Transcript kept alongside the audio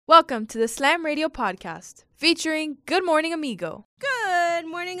Welcome to the Slam Radio Podcast, featuring Good Morning Amigo. Good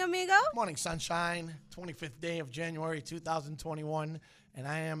morning, amigo. Morning, sunshine. 25th day of January 2021, and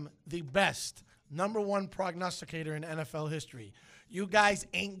I am the best #1 prognosticator in NFL history. You guys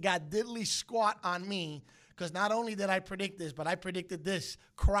ain't got diddly squat on me, because not only did I predict this, but I predicted this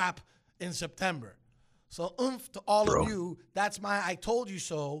crap in September. So oomph to all of you. That's my I told you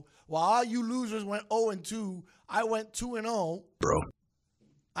so. While all you losers went 0-2, I went 2-0. Bro.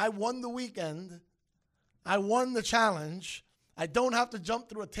 I won the weekend. I won the challenge. I don't have to jump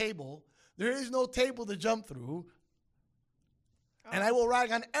through a table. There is no table to jump through. And I will rag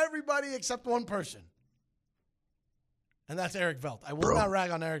on everybody except one person. And that's Eric Velt. I will not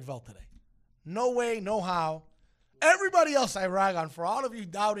rag on Eric Velt today. No way, no how. Everybody else I rag on, for all of you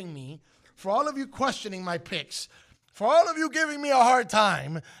doubting me, for all of you questioning my picks, for all of you giving me a hard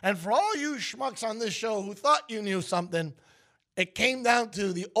time, and for all you schmucks on this show who thought you knew something, it came down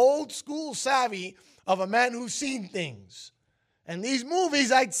to the old school savvy of a man who's seen things. And these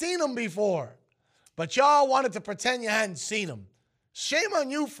movies, I'd seen them before. But y'all wanted to pretend you hadn't seen them. Shame on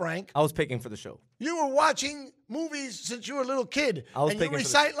you, Frank. I was picking for the show. You were watching movies since you were a little kid. I was and you picking for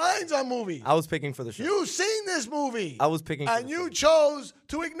the recite lines on movies. I was picking for the show. You've seen this movie. I was picking for and the you show. chose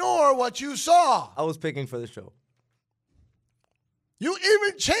to ignore what you saw. I was picking for the show. You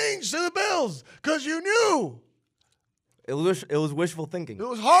even changed to the Bills because you knew. It was wishful thinking. It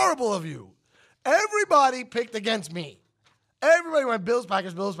was horrible of you. Everybody picked against me. Everybody went Bills,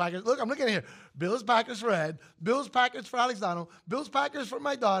 Packers, Bills, Packers. Look, I'm looking at here. Bills, Packers for Ed. Bills, Packers for Alex Donald. Bills, Packers for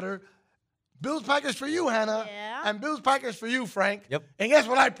my daughter. Bills, Packers for you, Hannah. Yeah. And Bills, Packers for you, Frank. Yep. And guess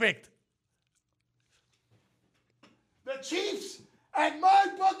what I picked? The Chiefs and my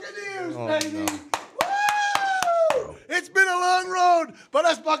Buccaneers, baby. No. Woo! It's been a long road, but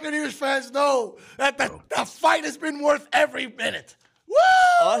us Buccaneers fans know that the fight has been worth every minute. Woo!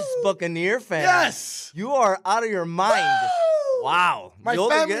 Us Buccaneer fans. Yes. You are out of your mind. Woo! Wow. My You'll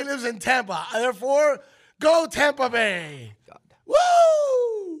family get- lives in Tampa. Therefore, go Tampa Bay. God.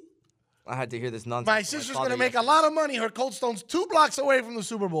 Woo! I had to hear this nonsense. My from sister's father going to make a yesterday. lot of money. Her Cold Stone's 2 blocks away from the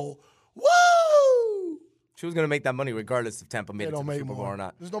Super Bowl. Woo! She was going to make that money regardless if Tampa made They it to don't the make Super Bowl more. or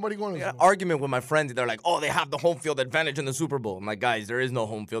not. There's nobody going to the Yeah, Super Bowl. argument with my friends. They're like, oh, they have the home field advantage in the Super Bowl. I'm like, guys, there is no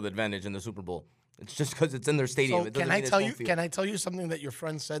home field advantage in the Super Bowl. It's just because it's in their stadium. So It doesn't can I mean it's tell home you? field. Can I tell you something that your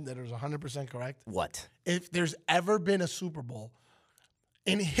friend said that is 100% correct? What? If there's ever been a Super Bowl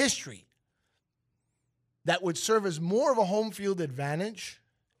in history that would serve as more of a home field advantage,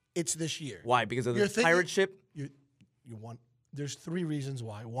 it's this year. Why? Because of You're the thinking- pirate ship? You want. There's 3 reasons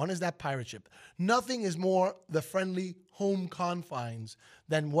why. One is that pirate ship. Nothing is more the friendly home confines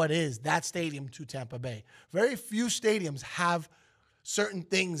than what is that stadium to Tampa Bay. Very few stadiums have certain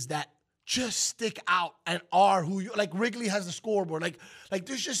things that just stick out and are who you like. Wrigley has the scoreboard. Like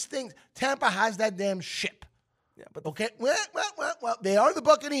there's just things. Tampa has that damn ship. Yeah, but Okay, well, they are the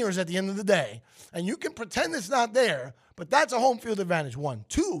Buccaneers at the end of the day, and you can pretend it's not there, but that's a home field advantage, 1.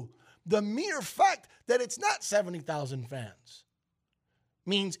 2, the mere fact that it's not 70,000 fans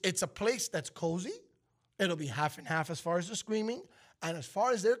means it's a place that's cozy. It'll be half and half as far as the screaming, and as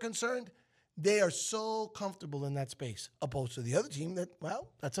far as they're concerned, they are so comfortable in that space, opposed to the other team that, well,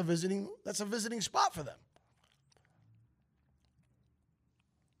 that's a visiting spot for them.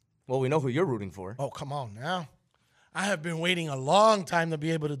 well, we know who you're rooting for. Oh, come on now. I have been waiting a long time to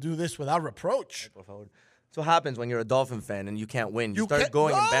be able to do this without reproach. That's what happens when you're a Dolphin fan and you can't win. You start can't-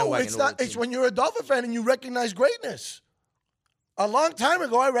 going and no, bandwagon. it's over not. the It's team. when you're a Dolphin fan and you recognize greatness. A long time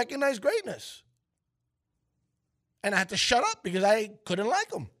ago, I recognized greatness, and I had to shut up because I couldn't like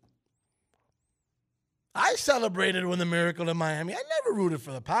them. I celebrated when the Miracle in Miami. I never rooted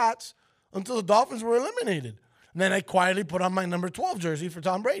for the Pats until the Dolphins were eliminated, and then I quietly put on my number 12 jersey for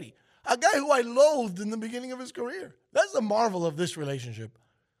Tom Brady, a guy who I loathed in the beginning of his career. That's the marvel of this relationship.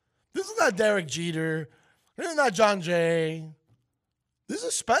 This is not Derek Jeter. This is not John Jay. This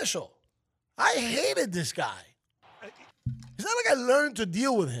is special. I hated this guy. It's not like I learned to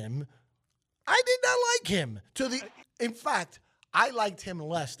deal with him. I did not like him. In fact, I liked him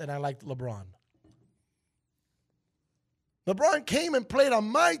less than I liked LeBron. LeBron came and played on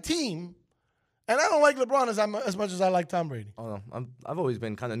my team, and I don't like LeBron as much as I like Tom Brady. Oh, no. I've always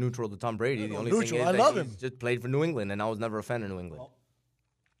been kind of neutral to Tom Brady. The only neutral. thing is I that love he's him. just played for New England, and I was never a fan of New England.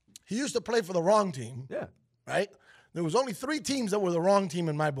 He used to play for the wrong team, Yeah. right? There was only 3 teams that were the wrong team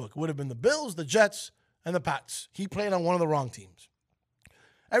in my book. It would have been the Bills, the Jets, and the Pats. He played on one of the wrong teams.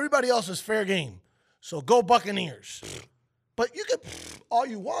 Everybody else is fair game. So go Buccaneers. But you can all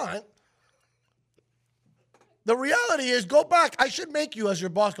you want. The reality is, go back. I should make you, as your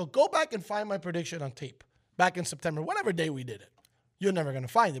boss, go back and find my prediction on tape back in September, whatever day we did it. you're never going to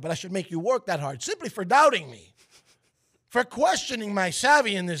find it. But I should make you work that hard simply for doubting me, for questioning my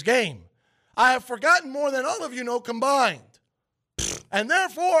savvy in this game. I have forgotten more than all of you know combined. And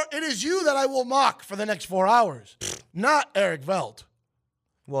therefore, it is you that I will mock for the next 4 hours, not Eric Velt.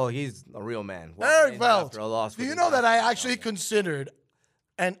 Well, he's a real man. Eric Velt, After a loss do you with know his that I last actually considered,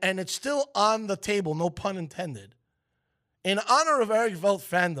 and it's still on the table, no pun intended, in honor of Eric Velt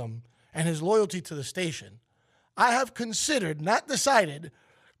fandom and his loyalty to the station, I have considered, not decided,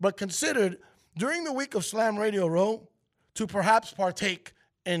 but considered during the week of Slam Radio Row to perhaps partake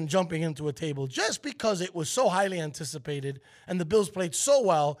in jumping into a table just because it was so highly anticipated and the Bills played so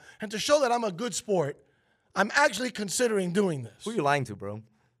well, and to show that I'm a good sport, I'm actually considering doing this. Who are you lying to, bro?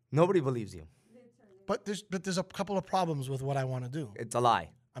 Nobody believes you. But there's a couple of problems with what I want to do. It's a lie.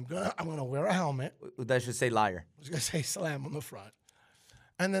 I'm gonna wear a helmet. That should say liar. I was gonna say Slam on the front.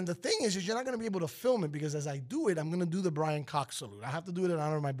 And then the thing is you're not gonna be able to film it because as I do it, I'm gonna do the Brian Cox salute. I have to do it in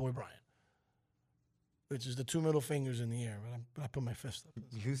honor of my boy Brian, which is the 2 middle fingers in the air. But I put my fist up.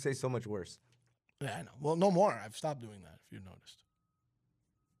 You say so much worse. Yeah, I know. Well, no more. I've stopped doing that. If you noticed.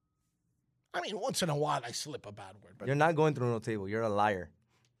 I mean, once in a while I slip a bad word, but You're not going through no table. You're a liar.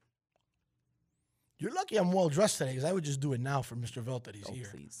 you're lucky I'm well dressed today because I would just do it now for Mr. Velt that he's Oh, here.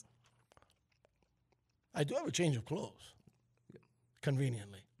 please. I do have a change of clothes,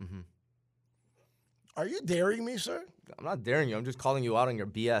 conveniently. Mm-hmm. Are you daring me, sir? I'm not daring you. I'm just calling you out on your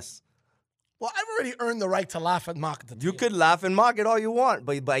BS. Well, I've already earned the right to laugh and mock the You team. could laugh and mock it all you want,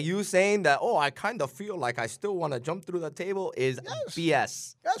 but by you saying that, oh, I kind of feel like I still want to jump through the table is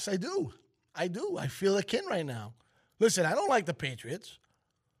BS. Yes, I do. I do. I feel a kin right now. Listen, I don't like the Patriots.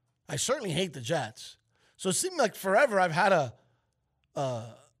 I certainly hate the Jets. So it seemed like forever I've had a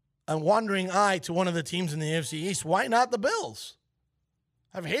wandering eye to one of the teams in the AFC East. Why not the Bills?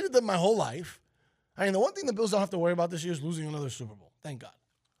 I've hated them my whole life. I mean, the one thing the Bills don't have to worry about this year is losing another Super Bowl. Thank God.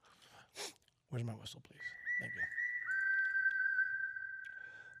 Where's my whistle, please? Thank you.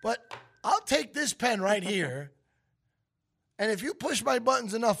 But I'll take this pen right here, and if you push my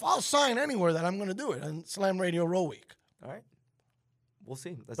buttons enough, I'll sign anywhere that I'm going to do it on Slam Radio Row Week. All right. We'll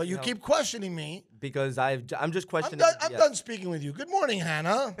see. Let's But see you how- keep questioning me. Because I'm just I'm questioning. done speaking with you. Good morning,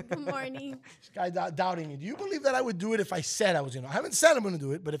 Hannah. Good morning. This guy doubting me. Do you believe that I would do it if I said I was going to? I haven't said I'm going to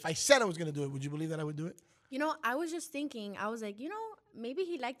do it, but if I said I was going to do it, would you believe that I would do it? You know, I was just thinking, I was like, maybe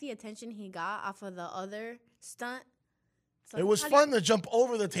he liked the attention he got off of the other stunt. So It was fun to jump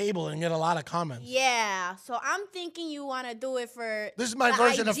over the table and get a lot of comments. Yeah. So I'm thinking you want to do it for This is my the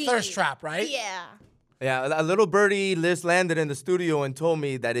version of IG. Thirst Trap, right? Yeah. Yeah, a little birdie Liz landed in the studio and told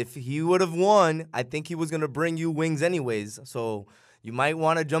me that if he would have won, I think he was going to bring you wings anyways. So you might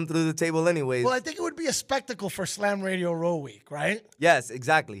want to jump through the table anyways. Well, I think it would be a spectacle for Slam Radio Row Week, right? Yes,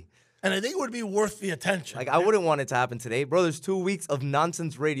 exactly. And I think it would be worth the attention. Like, I wouldn't want it to happen today. Bro, there's 2 weeks of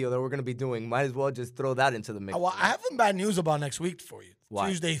nonsense radio that we're going to be doing. Might as well just throw that into the mix. Well, I have some bad news about next week for you. Why?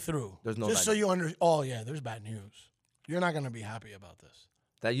 Tuesday through. There's no Just bad so you understand. Oh, yeah, there's bad news. You're not going to be happy about this.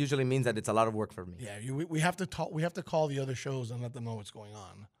 That usually means that it's a lot of work for me. Yeah, we have to talk. We have to call the other shows and let them know what's going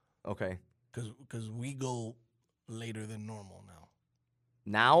on Okay. because we go later than normal now.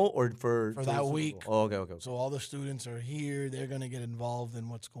 Now or for For the that Super week. Bowl? Oh, okay. So all the students are here. They're going to get involved in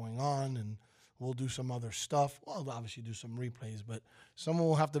what's going on, and we'll do some other stuff. Well, we'll obviously do some replays, but someone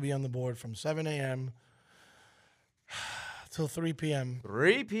will have to be on the board from 7 a.m. till 3 p.m.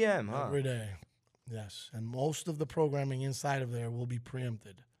 3 p.m., huh? every day. Yes, and most of the programming inside of there will be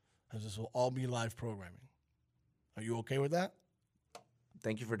preempted, as this will all be live programming. Are you okay with that?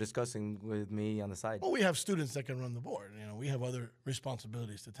 Thank you for discussing with me on the side. Well, we have students that can run the board. We have other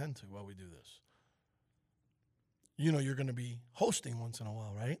responsibilities to tend to while we do this. You're going to be hosting once in a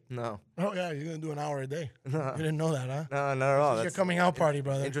while, right? No. Oh, yeah, you're going to do an hour a day. No. You didn't know that, huh? No, not at all. This is your That's coming out party,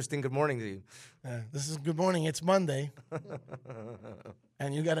 brother. interesting good morning to you. Yeah, this is good morning. It's Monday,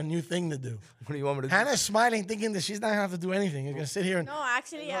 and you got a new thing to do. What do you want me to do? Hannah's smiling, thinking that she's not going to have to do anything. You're going to sit here and... No,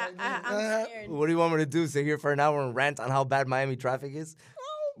 actually, I'm scared. What do you want me to do? Sit here for an hour and rant on how bad Miami traffic is?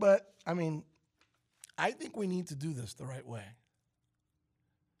 But, I mean, I think we need to do this the right way.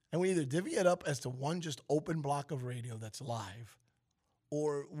 And we either divvy it up as to one just open block of radio that's live,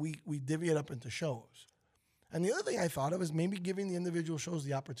 or we divvy it up into shows. And the other thing I thought of is maybe giving the individual shows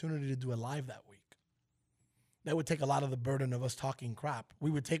the opportunity to do it live that week. That would take a lot of the burden of us talking crap. We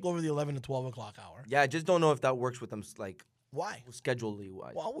would take over the 11 to 12 o'clock hour. Yeah, I just don't know if that works with them, like, Why? schedule-y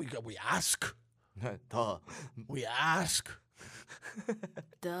wise. Well, we ask. Duh. We ask.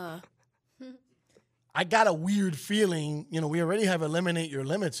 Duh. I got a weird feeling, we already have eliminate your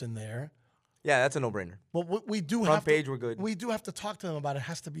limits in there. Yeah, that's a no-brainer. But we do Front have page, to, we're good. We do have to talk to them about it. It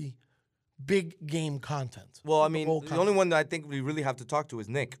has to be big game content. Well, I Super mean, Bowl the content. only one that I think we really have to talk to is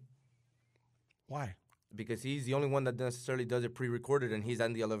Nick. Why? Because he's the only one that necessarily does it pre-recorded, and he's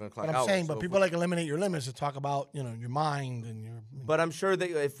on the 11 o'clock But hour. I'm saying, So but if people like eliminate your limits to talk about, your mind and your. But I'm sure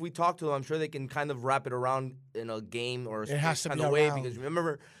if we talk to them, I'm sure they can kind of wrap it around in a game or a It has to kind be of way. around. Because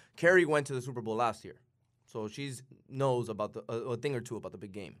remember, Carrie went to the Super Bowl last year, so she knows about a thing or two about the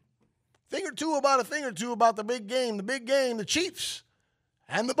big game. Thing or two about the big game. The big game, the Chiefs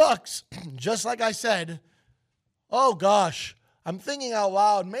and the Bucks. Just like I said, oh gosh, I'm thinking out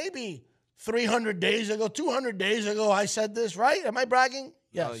loud. Maybe 300 days ago, 200 days ago, I said this, right? Am I bragging?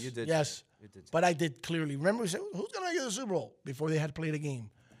 Yes. No, you did. Yes. You did. But I did clearly. Remember, we said, who's going to get the Super Bowl before they had played a game?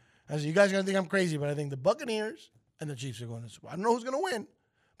 I said, you guys are going to think I'm crazy, but I think the Buccaneers and the Chiefs are going to the Super Bowl. I don't know who's going to win,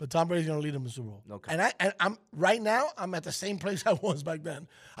 but Tom Brady's going to lead them to the Super Bowl. Okay. And I'm right now, I'm at the same place I was back then.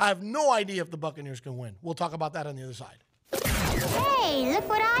 I have no idea if the Buccaneers can win. We'll talk about that on the other side. Hey, look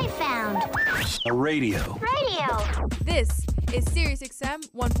what I found. A radio. Radio. This is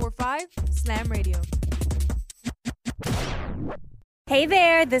SiriusXM 145 Slam Radio. Hey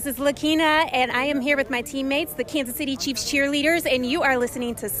there, this is Lakina, and I am here with my teammates, the Kansas City Chiefs cheerleaders, and you are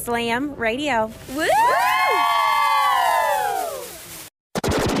listening to Slam Radio. Woo!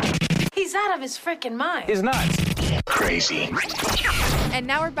 He's out of his freaking mind. Is nuts. Crazy. And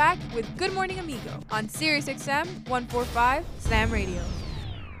now we're back with Good Morning Amigo on SiriusXM 145 Slam Radio.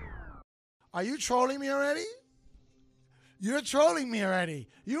 Are you trolling me already? You're trolling me already.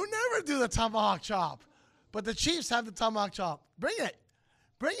 You never do the tomahawk chop. But the Chiefs have the tomahawk chop. Bring it.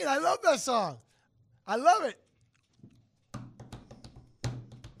 Bring it. I love that song. I love it.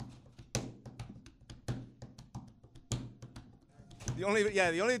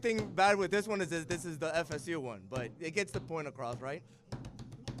 The only thing bad with this one is this is the FSU one, but it gets the point across, right?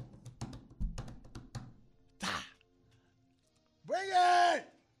 Bring it.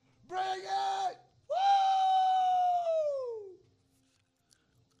 Bring it. Woo!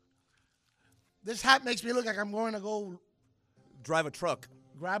 This hat makes me look like I'm going to go Drive a truck.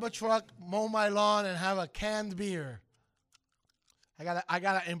 grab a truck, mow my lawn, and have a canned beer. I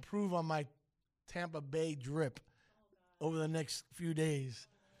gotta improve on my Tampa Bay drip over the next few days.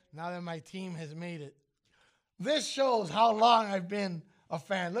 Now that my team has made it, this shows how long I've been a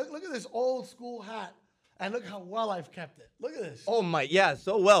fan. Look at this old school hat, and look how well I've kept it. Look at this. Oh my, yeah,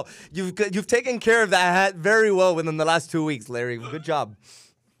 so well. You've taken care of that hat very well within the last 2 weeks, Larry. Good job.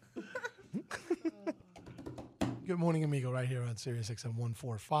 Good morning, amigo, right here on SiriusXM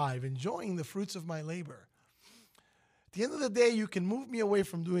 145, enjoying the fruits of my labor. At the end of the day, you can move me away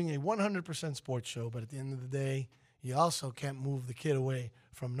from doing a 100% sports show, but at the end of the day, you also can't move the kid away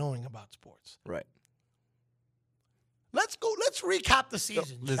from knowing about sports. Right. Let's recap the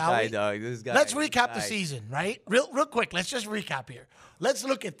season, This shall guy, we? dog. This guy. Let's recap the Guy. season, right? Real quick, let's just recap here. Let's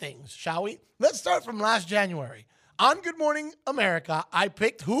look at things, shall we? Let's start from last January. On Good Morning America, I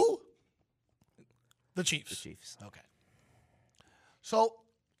picked who? The Chiefs. The Chiefs. Okay. So,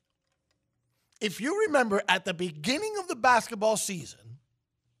 if you remember at the beginning of the basketball season,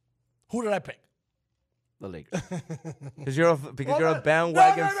 who did I pick? The Lakers. Because you're a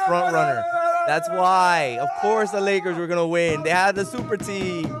bandwagon front runner. That's why. Of course the Lakers were gonna win. They had the super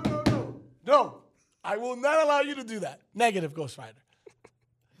team. No, I will not allow you to do that. Negative, Ghost Rider.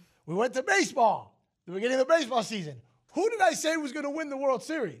 We went to baseball. The beginning of the baseball season. Who did I say was going to win the World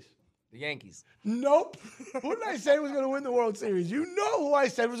Series? The Yankees. Nope. Who did I say was going to win the World Series? You know who I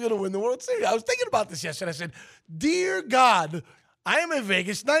said was going to win the World Series. I was thinking about this yesterday. I said, dear God, I am a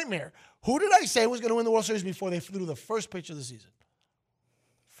Vegas nightmare. Who did I say was going to win the World Series before they flew the first pitch of the season?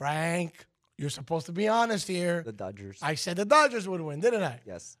 Frank, you're supposed to be honest here. The Dodgers. I said the Dodgers would win, didn't I?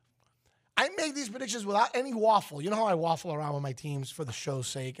 Yes. I make these predictions without any waffle. You know how I waffle around with my teams for the show's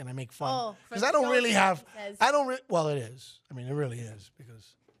sake and I make fun? Oh, for Because the I don't show's really sake, have, he says. I don't really, well, it is. I mean, it really is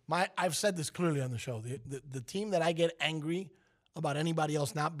because I've said this clearly on the show. The team that I get angry about anybody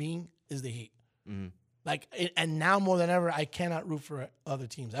else not being is the Heat. Mm-hmm. And now more than ever, I cannot root for other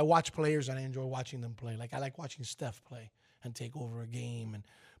teams. I watch players and I enjoy watching them play. Like I like watching Steph play and take over a game.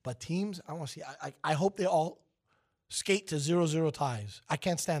 But teams, I want to see, I hope they all skate to 0-0 ties. I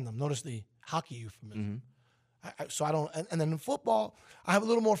can't stand them. Notice the hockey euphemism. So I don't. And then in football, I have a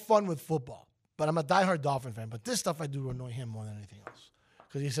little more fun with football. But I'm a diehard Dolphin fan. But this stuff I do annoy him more than anything else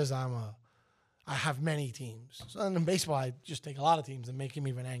because he says I have many teams. So then in baseball, I just take a lot of teams and make him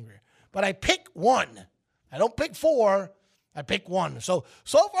even angrier. But I pick one. I don't pick four. I pick one. So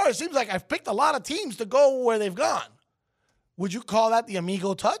far, it seems like I've picked a lot of teams to go where they've gone. Would you call that the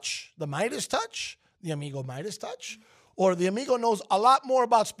Amigo touch, the Midas touch, the Amigo Midas touch? or the amigo knows a lot more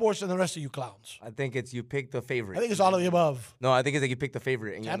about sports than the rest of you clowns? I think it's you pick the favorite. I think it's all of the above. No, I think it's like you pick the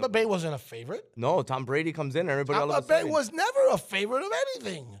favorite. And Tampa Bay wasn't a favorite. No, Tom Brady comes in. Everybody all Tampa of a Bay sudden. was never a favorite of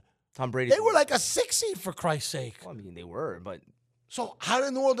anything. Tom Brady. They were like a 6 seed, for Christ's sake. Well, I mean, they were, but So how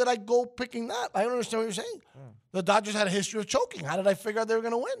in the world did I go picking that? I don't understand what you're saying. The Dodgers had a history of choking. How did I figure out they were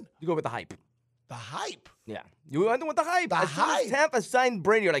going to win? you go with the hype. The hype. Yeah, you went with the hype. The As soon as hype. Tampa signed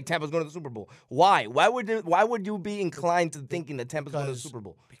Brady, you're like Tampa's going to the Super Bowl. Why? Why would you be inclined to thinking that Tampa's going to the Because- Super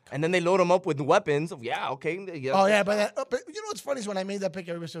Bowl? And then they load them up with weapons. Yeah, okay. Yeah, Oh, yeah, but you know what's funny is when I made that pick,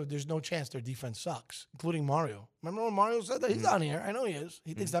 everybody said there's no chance their defense sucks, including Mario. Remember when Mario said that? He's on here. I know he is.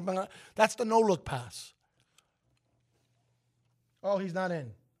 He thinks that's the no-look pass. Oh, he's not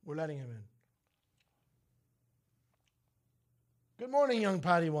in. We're letting him in. Good morning, young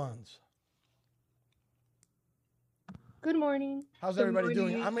Padawans. Good morning. How's Good everybody doing?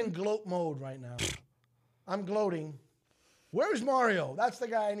 morning. I'm in gloat mode right now. I'm gloating. Where's Mario? That's the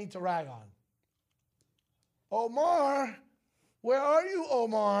guy I need to rag on. Omar, where are you,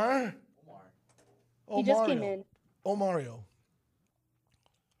 Omar? He just came in. Oh, Mario.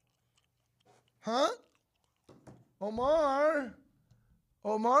 Huh? Omar.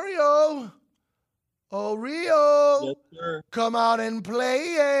 Oh, Mario. Oh, Rio. Yes, sir. Come out and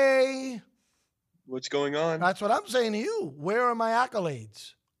play. What's going on? That's what I'm saying to you. Where are my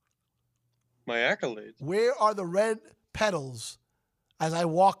accolades? My accolades. Where are the red pedals as I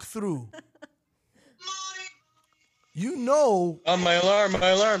walk through? You know. Oh, my alarm, my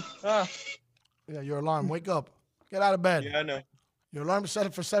alarm. Ah. Yeah, your alarm. Wake up. Get out of bed. Yeah, I know. Your alarm is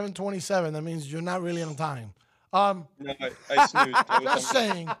set for 7:27. That means you're not really on time. No, I snoozed. I was Just on-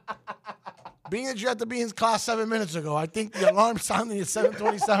 saying. Being that you had to be in class 7 minutes ago, I think the alarm sounding at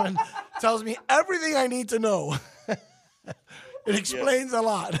 7:27 tells me everything I need to know. It explains a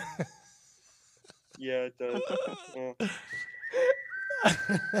lot. Yeah, it does.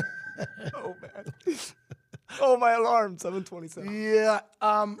 Oh man. Oh, my alarm. 7:27. Yeah.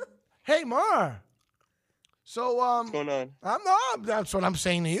 Hey, Mar. So What's going on? That's what I'm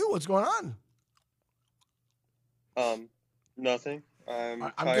saying to you. What's going on? Nothing. I'm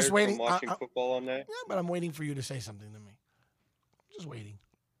I'm tired just waiting. from watching football all night. Yeah, but I'm waiting for you to say something to me. Just waiting.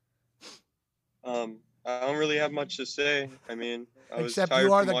 I don't really have much to say. I mean, I was Except tired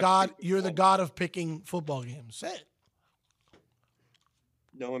you are from the watching god. You're the football. god of picking football games. Say it.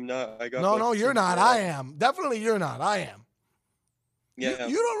 No, I'm not. I got. No, like no, you're two not. more. I am. Definitely, you're not. I am. Yeah.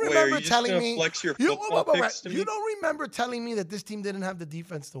 You don't Wait, remember are you just telling gonna me. flex your You, football picks to you me? don't remember telling me that this team didn't have the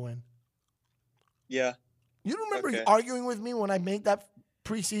defense to win. Yeah. You don't remember Okay. arguing with me when I made that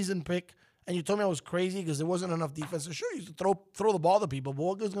preseason pick, and you told me I was crazy because there wasn't enough defense. So sure, you used to throw the ball to people, but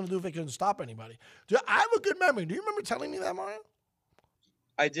what good's going to do if it couldn't stop anybody? I have a good memory. Do you remember telling me that, Mario?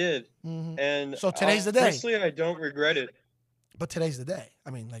 I did. Mhm. And So today's the day. Personally, I don't regret it. But today's the day.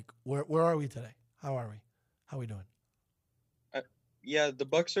 I mean, like, where are we today? How are we? How are we doing? Yeah, the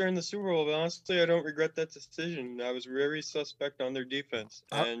Bucks are in the Super Bowl, but honestly, I don't regret that decision. I was very suspect on their defense.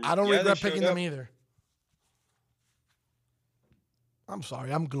 And I don't yeah, they regret showed picking up. them either. I'm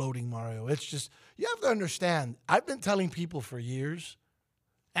sorry. I'm gloating, Mario. It's just, you have to understand. I've been telling people for years.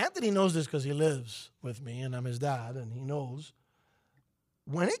 Anthony knows this because he lives with me, and I'm his dad, and he knows.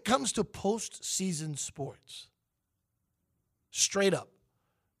 When it comes to postseason sports, straight up,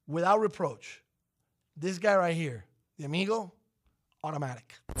 without reproach, this guy right here, the amigo,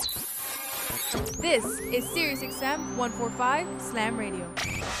 automatic. This is SiriusXM 145 Slam Radio.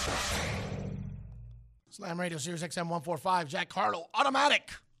 Slam Radio, Sirius XM 145, Jack Harlow, automatic.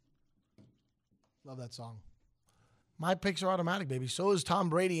 Love that song. My picks are automatic, baby. So is Tom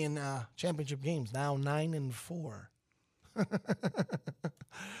Brady in championship games, now 9-4. I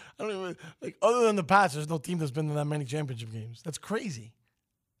don't even, like, other than the Pats, there's no team that's been to that many championship games. That's crazy.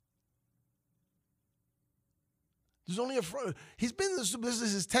 There's only he's been this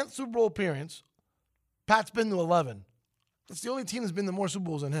is his 10th Super Bowl appearance. Pat's been to 11. That's the only team that's been to more Super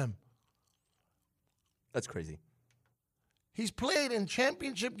Bowls than him. That's crazy. He's played in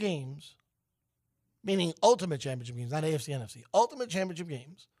championship games, meaning ultimate championship games, not AFC, NFC. Ultimate championship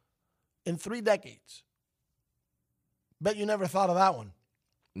games in 3 decades. Bet you never thought of that one.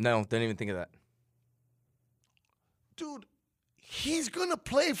 No, didn't even think of that. Dude, he's going to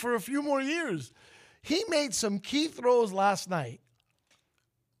play for a few more years. He made some key throws last night.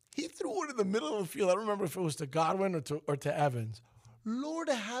 He threw one in the middle of the field. I don't remember if it was to Godwin or to Evans. Lord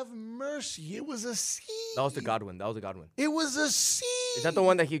have mercy. It was a seed. That was the Godwin. That was the Godwin. It was a seed. Is that the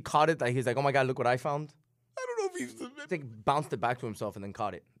one that he caught it? That he's like, oh my God, look what I found? I don't know if he's... I think bounced it back to himself and then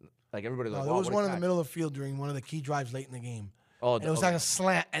caught it. Like everybody's No, like, there wow, was what a one in the catch. middle of the field during one of the key drives late in the game. Oh, And it was like a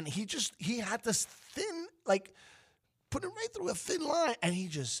slant. And he had this thin, like, put it right through a thin line, and he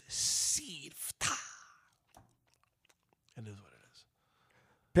just seed. It is what it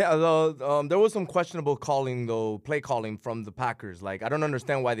is. There was some questionable calling, though, play calling from the Packers. Like, I don't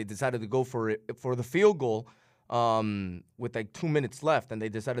understand why they decided to go for it for the field goal with like 2 minutes left, and they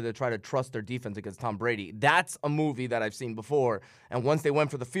decided to try to trust their defense against Tom Brady. That's a movie that I've seen before. And once they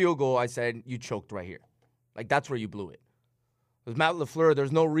went for the field goal, I said, you choked right here. Like, that's where you blew it. With Matt LaFleur,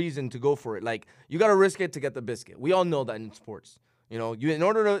 there's no reason to go for it. Like, you got to risk it to get the biscuit. We all know that in sports. You know, in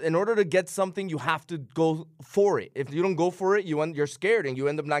order to get something, you have to go for it. If you don't go for it, you're scared and you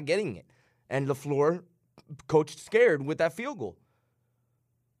end up not getting it. And LaFleur coached scared with that field goal.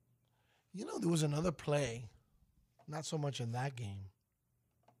 You know, there was another play, not so much in that game.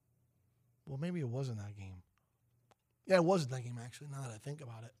 Well, maybe it was in that game. Yeah, it was in that game, actually, now that I think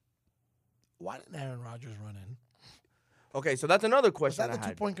about it. Why didn't Aaron Rodgers run in? Okay, so that's another question. Was that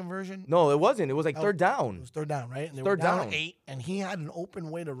the 2-point conversion? No, it wasn't. It was like third down. It was third down, right? And they third were down down. 8, and he had an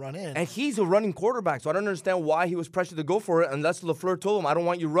open way to run in. And he's a running quarterback, so I don't understand why he was pressured to go for it unless LaFleur told him, I don't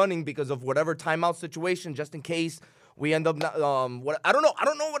want you running because of whatever timeout situation, just in case we end up not, I don't know. I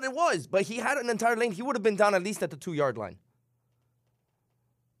don't know what it was, but he had an entire lane. He would have been down at least at the 2-yard line.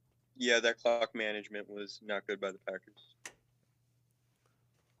 Yeah, that clock management was not good by the Packers.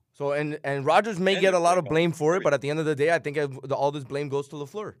 So, and Rodgers may get a lot of blame for it, but at the end of the day, I think all this blame goes to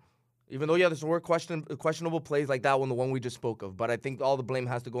LaFleur. Even though, there's more questionable plays like that one, the one we just spoke of. But I think all the blame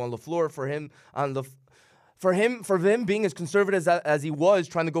has to go on LaFleur for him being as conservative as he was,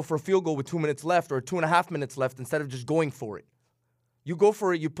 trying to go for a field goal with 2 minutes left or 2.5 minutes left instead of just going for it. You go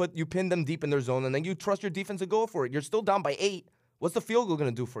for it, you pin them deep in their zone, and then you trust your defense to go for it. You're still down by 8. What's the field goal going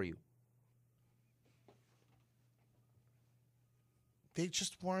to do for you? They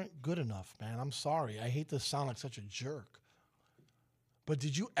just weren't good enough, man. I'm sorry. I hate to sound like such a jerk. But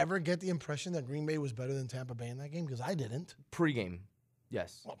did you ever get the impression that Green Bay was better than Tampa Bay in that game? Because I didn't. Pre-game,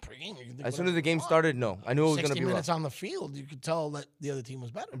 yes. Well, pre-game, you can think as soon as the game started, no. I knew it was going to be 60 minutes rough. on the field, you could tell that the other team was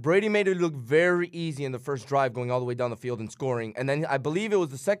better. Brady made it look very easy in the first drive, going all the way down the field and scoring. And then I believe it was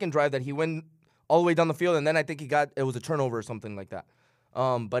the second drive that he went all the way down the field, and then I think it was a turnover or something like that.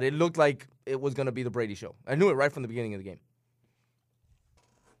 But it looked like it was going to be the Brady show. I knew it right from the beginning of the game.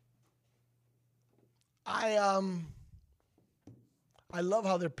 I love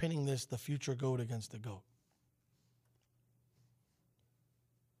how they're pinning this, the future GOAT against the GOAT.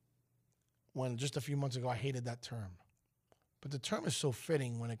 When just a few months ago I hated that term. But the term is so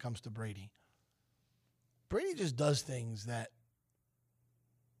fitting when it comes to Brady. Brady just does things that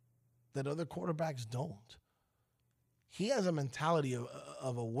other quarterbacks don't. He has a mentality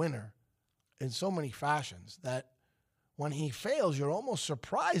of a winner in so many fashions that when he fails, you're almost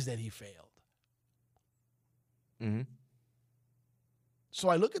surprised that he failed. Mm-hmm. So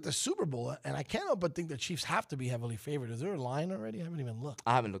I look at the Super Bowl, and I can't help but think the Chiefs have to be heavily favored. Is there a line already? I haven't even looked.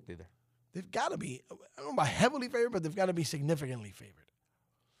 I haven't looked either. They've got to be, I don't know about heavily favored, but they've got to be significantly favored.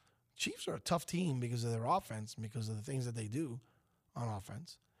 Chiefs are a tough team because of their offense, because of the things that they do on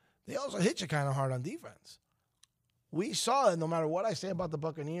offense. They also hit you kind of hard on defense. We saw it, no matter what I say about the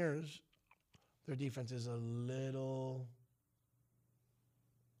Buccaneers, their defense is a little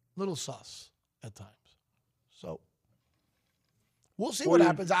sus at times. So we'll see what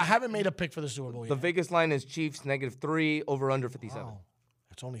happens. I haven't made a pick for the Super Bowl yet. The Vegas line is Chiefs -3, over under 57. Wow.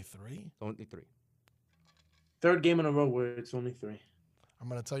 It's only 3? It's only 3. Third game in a row where it's only 3. I'm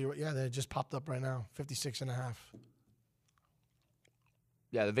going to tell you what, they just popped up right now. 56.5.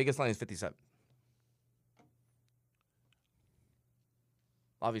 Yeah, the Vegas line is 57.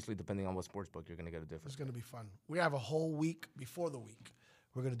 Obviously, depending on what sportsbook, you're going to get a difference. It's going to be fun. We have a whole week before the week.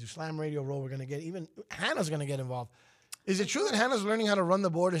 We're going to do Slam Radio Roll. We're going to get Hannah's going to get involved. Is it true that Hannah's learning how to run the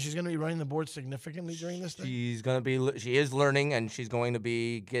board and she's going to be running the board significantly during this thing? She is learning, and she's going to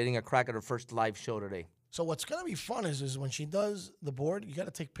be getting a crack at her first live show today. So what's going to be fun is when she does the board, you got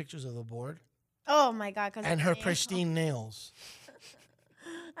to take pictures of the board. Oh my God. And her pristine nails.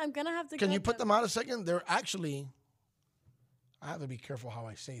 I'm going to have to Can you put them out a second? They're actually, I have to be careful how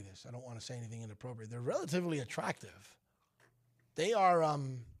I say this. I don't want to say anything inappropriate. They're relatively attractive. They are,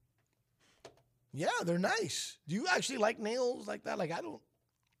 they're nice. Do you actually like nails like that? Like, I don't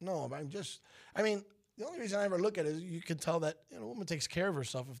know. The only reason I ever look at it is you can tell that, a woman takes care of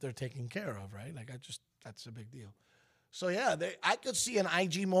herself if they're taken care of, right? Like, that's a big deal. So, I could see an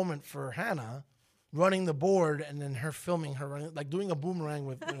IG moment for Hannah running the board and then her filming her running, like doing a boomerang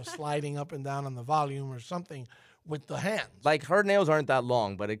with sliding up and down on the volume or something with the hands. Like, her nails aren't that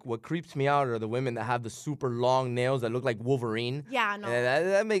long, but what creeps me out are the women that have the super long nails that look like Wolverine. Yeah, no. And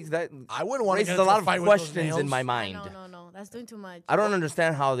that makes that. I wouldn't want to raises get a into lot a fight of with those questions in nails. my mind. No. That's doing too much. I don't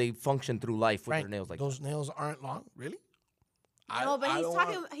understand how they function through life with Frank, their nails like those nails aren't long, really? No, but I he's don't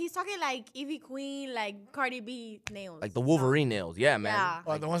talking. wanna- He's talking like Evie Queen, like Cardi B nails. like the Wolverine nails. Yeah, man. Yeah.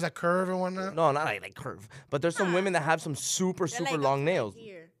 Oh, the ones that curve and whatnot. No, not like curve. But there's some women that have some super They're super like long up to nails.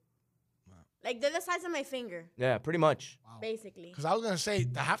 here. Like they're the size of my finger, Yeah, pretty much. basically. Because I was gonna say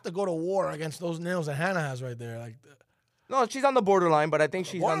to have to go to war against those nails that Hannah has right there. Like, No, she's on the borderline, but I think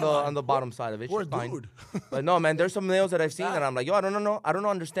she's on the borderline? bottom side of it. poor She's fine. dude. But no, man, there's some nails that I've seen that I'm like, yo, I don't know. I don't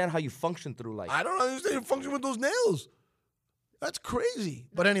understand how you function through life. I don't understand the function with those nails. That's crazy.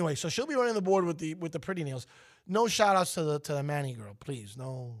 But anyway, so she'll be running the board with the pretty nails. No shout outs to the Manny girl, please.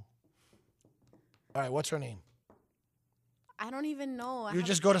 No. All right, what's her name? I don't even know. You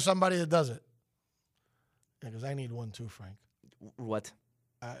just go to somebody that does it. Yeah, because I need one too, Frank. What?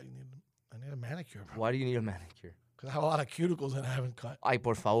 I need a manicure, bro. Why do you need a manicure? Because I have a lot of cuticles that I haven't cut. Ay,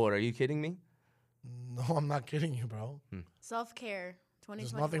 por favor, are you kidding me? No, I'm not kidding you, bro. Self care. There's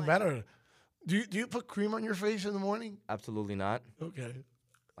 2021. nothing better. Do you put cream on your face in the morning? Absolutely not. Okay.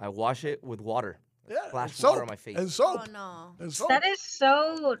 I wash it with water. Yeah. Splash soap. water on my face. And soap. Oh no. And soap. That is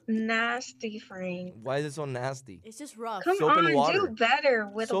so nasty, Frank. Why is it so nasty? It's just rough. Come Soap and on, water. do better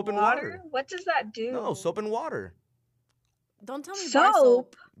with Soap and water. water. What does that do? No, soap and water. Don't tell me bar soap.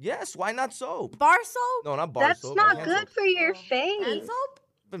 Soap? Yes, why not soap? Bar soap? No, not bar That's soap. not hand good soap. for your Hand face. soap?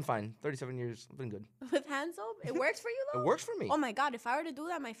 Been fine. 37 years. Been good. With hand soap? It works for you though? It works for me. Oh my god, if I were to do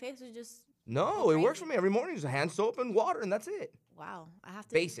that, my face would just No, it works for me. Every morning is hand soap and water, and that's it. wow. I have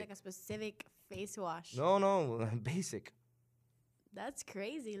to Basic. use like a specific face wash. No, basic. That's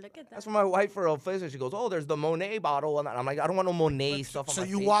crazy. Look at that. That's what my wife for a face. She goes, "Oh, there's the Monet bottle," and I'm like, "I don't want no Monet stuff on So my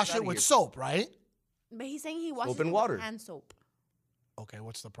you face. wash Get it outta with here." soap, right? But he's saying he washes and it water. with hand soap. Okay,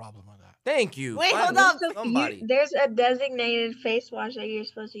 what's the problem with that? Thank you. Wait, hold Finally, up. Somebody. There's a designated face wash that you're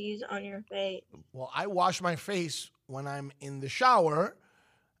supposed to use on your face. Well, I wash my face when I'm in the shower,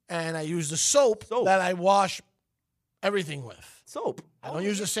 and I use the soap. that I wash everything with. Soap. I don't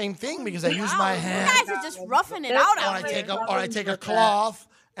use the same thing because I use my Wow, hand. You guys are just roughing it out Or out I here. take a cloth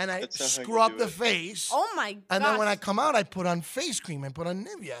and I That's not how you scrub do the it. face. Oh my god. And then when I come out, I put on face cream and put on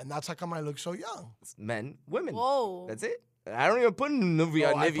Nivea, and that's how come I look so young. Men, women. Whoa. That's it. I don't even put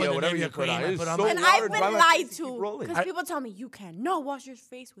Nivea, Oh, I put Nivea, the whatever Nivea you put cream, on. I It's put on so my- And And I've water, been dry my lied face, keep to rolling. because people tell me you cannot wash your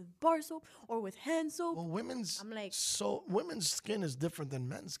face with bar soap or with hand soap. Well, women's I'm like, women's skin is different than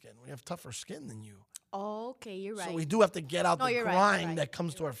men's skin. We have tougher skin than you. oh, okay, you're right. So we do have to get out No, the you're right, grime you're right, that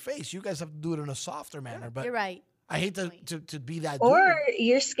comes to our face. You guys have to do it in a softer manner. But You're right. I hate to be that Or dude.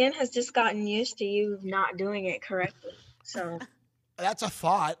 your skin has just gotten used to you not doing it correctly. So That's a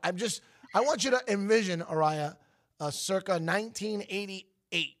thought. I want you to envision, Araya, circa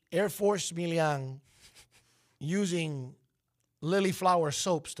 1988, Air Force Miliang using lily flower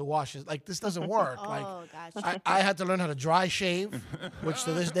soaps to wash it. Like, this doesn't work. Oh, gotcha. I had to learn how to dry shave, which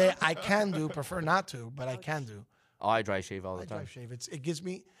to this day I can do, prefer not to, but I can do. Oh, I dry shave all the I dry time. shave. It gives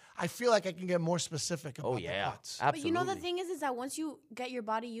me, I feel like I can get more specific about Oh the yeah, cuts. But absolutely. you know the thing is that once you get your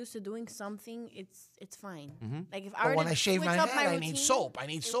body used to doing something, it's fine. Mhm. Like if I But were when to I shave switch my up head, I need routine, soap. I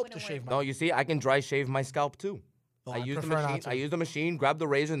need it soap to wouldn't shave my No, you see, I can dry shave my scalp too. Oh, I use the prefer not machine. to. I use the machine, grab the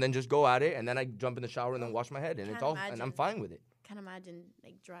razor, and then just go at it, and then I jump in the shower and then wash my head, and it's Can't all, and I'm imagine. fine with it. Can't imagine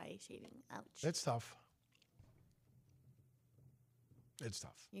like dry shaving. Ouch. It's tough. It's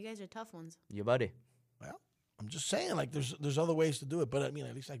tough. You guys are tough ones. Yeah, buddy. Well, I'm just saying, like, there's other ways to do it, but I mean,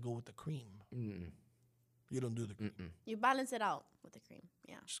 at least I go with the cream. Mm-mm. You don't do the cream. Mm-mm. You balance it out with the cream.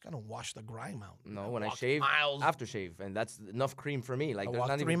 Yeah. Just gotta wash the grime out. No, when I shave, aftershave, and that's enough cream for me. Like, I there's walked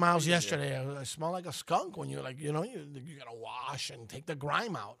not 3 even miles cream in there. yesterday. I smell like a skunk when you're like, you gotta wash and take the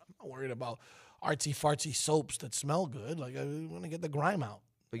grime out. I'm not worried about artsy fartsy soaps that smell good. Like, I want to get the grime out.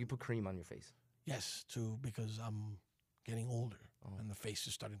 But you put cream on your face. Yes, too, because I'm getting older and the face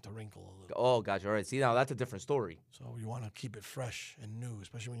is starting to wrinkle a little. Oh, gotcha. All right. See, now that's a different story. So you want to keep it fresh and new,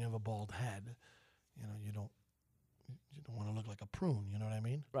 especially when you have a bald head. You don't want to look like a prune. You know what I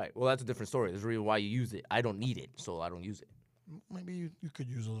mean? Right. Well, that's a different story. There's a reason why you use it. I don't need it, so I don't use it. Maybe you could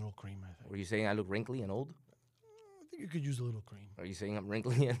use a little cream. I think. Were you saying I look wrinkly and old? I think you could use a little cream. Are you saying I'm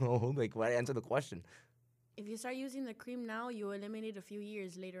wrinkly and old? Like, why answer the question? If you start using the cream now, you eliminate a few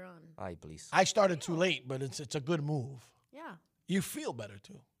years later on. Aye, please. I started too late, but it's a good move. Yeah. You feel better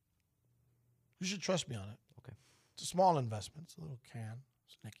too. You should trust me on it. Okay. It's a small investment. It's a little can.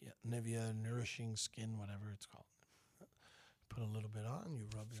 It's Nivea Nourishing Skin, whatever it's called. Put a little bit on. You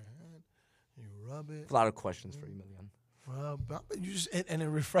rub your hand. You rub it. A lot of questions for you, Million. And it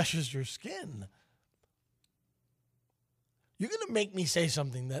refreshes your skin. You're going to make me say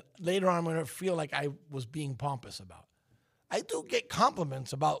something that later on I'm going to feel like I was being pompous about. I do get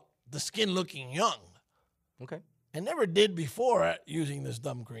compliments about the skin looking young. Okay. I never did before using this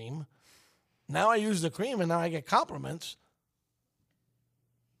dumb cream. Now I use the cream and now I get compliments.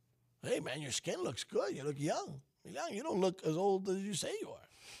 Hey, man, your skin looks good. You look young. You don't look as old as you say you are.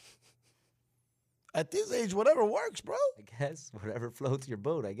 At this age, whatever works, bro. I guess. Whatever floats your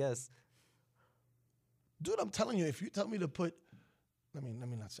boat, I guess. Dude, I'm telling you, if you tell me to put, let me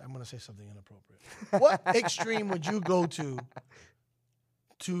not say, I'm going to say something inappropriate. What extreme would you go to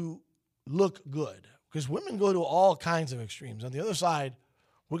look good? Because women go to all kinds of extremes. On the other side,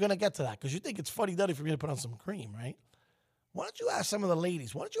 we're going to get to that because you think it's fuddy-duddy for me to put on some cream, right? Why don't you ask some of the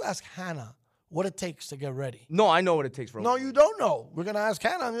ladies? Why don't you ask Hannah what it takes to get ready? No, I know what it takes for a No, you don't know. We're going to ask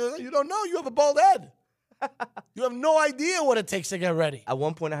Hannah. You don't know. You have a bald head. You have no idea what it takes to get ready. At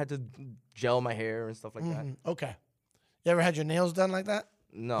one point, I had to gel my hair and stuff like that. Okay. You ever had your nails done like that?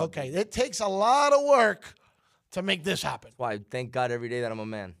 No. Okay. It takes a lot of work to make this happen. That's why I thank God every day that I'm a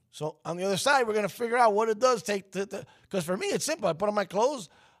man. So on the other side, we're going to figure out what it does take to because for me, it's simple. I put on my clothes,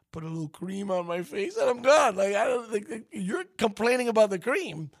 put a little cream on my face, and I'm good. Like, I don't think you're complaining about the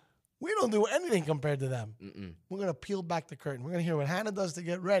cream. We don't do anything compared to them. We're going to peel back the curtain. We're going to hear what Hannah does to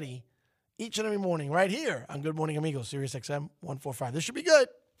get ready each and every morning right here on Good Morning Amigos, Sirius XM 145. This should be good.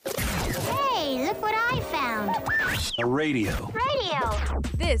 Hey, look what I found. A radio. Radio.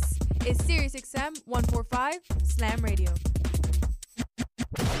 This is Sirius XM 145 Slam Radio.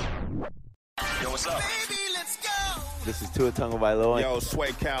 Yo, what's up? This is Tua Tagovailoa. Yo,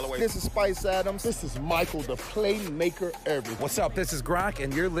 Sway Calloway. This is Spice Adams. This is Michael, the playmaker everything. What's up? This is Gronk,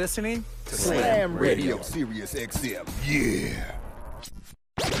 and you're listening to Slam Radio. Sirius XM. Yeah.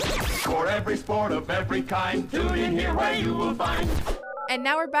 For every sport of every kind, tune in here where you will find. And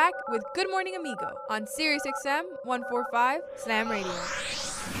now we're back with Good Morning Amigo on Sirius XM 145 Slam Radio.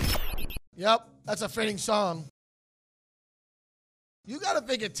 Yep, that's a fitting song. You got to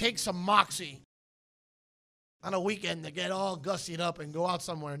think it takes some moxie on a weekend to get all gussied up and go out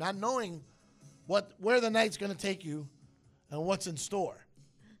somewhere, not knowing where the night's going to take you and what's in store.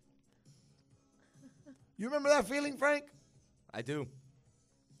 You remember that feeling, Frank? I do.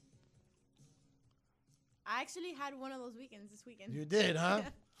 I actually had one of those weekends this weekend. You did, huh?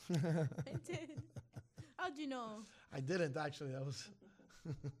 I did. How'd you know? I didn't, actually. That was...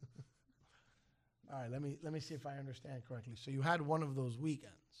 All right, let me see if I understand correctly. So you had one of those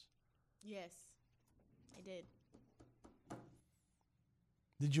weekends. Yes, I did.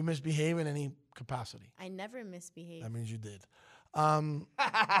 Did you misbehave in any capacity? I never misbehaved. That means you did. I'm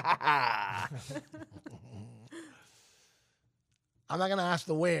not going to ask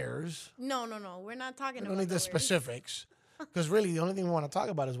the wheres. No. We're not talking about We don't need the specifics. Because really, the only thing we want to talk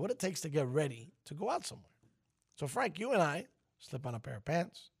about is what it takes to get ready to go out somewhere. So, Frank, you and I slip on a pair of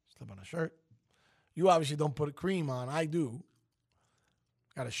pants, slip on a shirt. You obviously don't put a cream on. I do.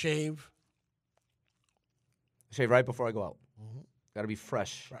 Got to shave. Shave right before I go out. Got to be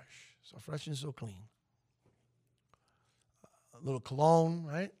fresh. Fresh. So fresh and so clean. A little cologne,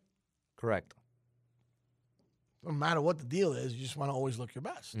 right? Correct. No matter what the deal is, you just want to always look your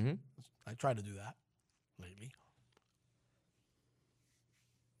best. I try to do that lately.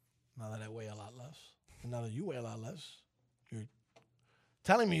 Now that I weigh a lot less. And now that you weigh a lot less, you're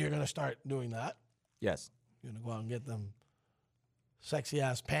telling me you're going to start doing that. Yes. You're going to go out and get them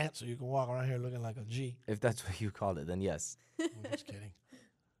sexy-ass pants so you can walk around here looking like a G. If that's what you call it, then yes. I'm just kidding.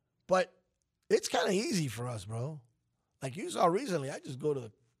 But it's kind of easy for us, bro. Like you saw recently, I just go to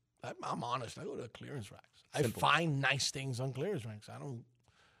the, I'm honest, I go to the clearance racks. Simple. I find nice things on clearance racks.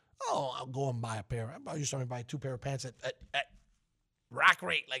 I'll go and buy a pair. I used to buy 2 pair of pants at rack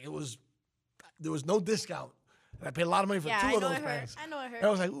rate. Like there was no discount. And I paid a lot of money for 2 of those pants. I know it hurt. And I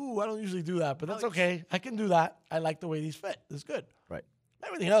was like, ooh, I don't usually do that, but that's okay. I can do that. I like the way these fit. It's good. Right.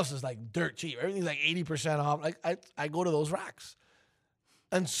 Everything else is like dirt cheap. Everything's like 80% off. Like I go to those racks.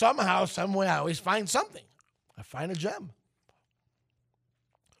 And somehow, some way, I always find something. I find a gem.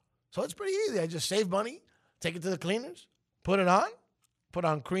 So it's pretty easy. I just save money, take it to the cleaners, put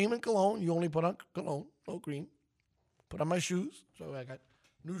on cream and cologne. You only put on cologne, no cream. Put on my shoes. So I got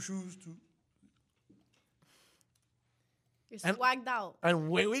new shoes too. You're swagged out. And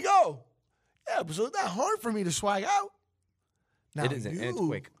away we go. Yeah, but so it's not hard for me to swag out. Now It isn't, and it's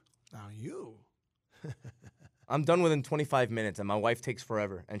quick. Now you. I'm done within 25 minutes, and my wife takes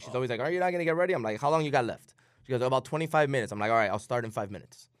forever. And she's always like, are you not going to get ready? I'm like, how long you got left? She goes, about 25 minutes. I'm like, all right, I'll start in 5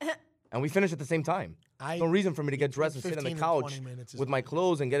 minutes. And we finish at the same time. No reason for me to get dressed and sit on the 15 to couch 20 minutes is with my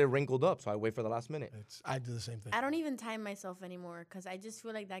clothes and get it wrinkled up. So I wait for the last minute. I do the same thing. I don't even time myself anymore because I just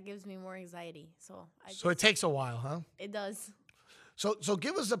feel like that gives me more anxiety. So it takes a while, huh? It does. So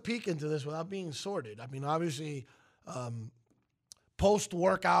give us a peek into this without being sordid. I mean, obviously,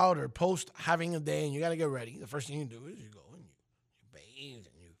 post-workout or post-having a day and you got to get ready, the first thing you do is you go and you bathe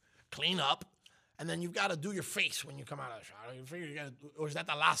and you clean up, and then you've got to do your face when you come out of the shower. You figure you got to, or is that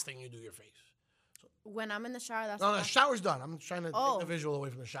the last thing you do, your face? When I'm in the shower, that's No, the shower's done. I'm trying to take the visual away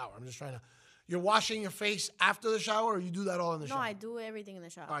from the shower. I'm just trying to. You're washing your face after the shower, or you do that all in the shower? No, I do everything in the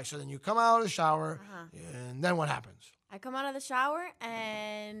shower. All right, so then you come out of the shower, and then what happens? I come out of the shower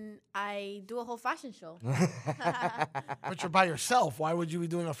and I do a whole fashion show. But you're by yourself. Why would you be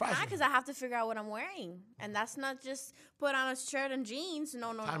doing a fashion show? Because I have to figure out what I'm wearing. And that's not just put on a shirt and jeans.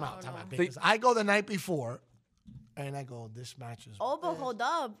 No. Time out. Because I go the night before, and I go, this matches. Oh, but hold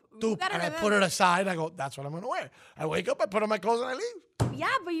up. And I put it aside. I go, that's what I'm going to wear. I wake up, I put on my clothes, and I leave. Yeah,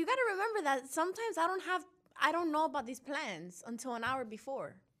 but you got to remember that sometimes I don't know about these plans until an hour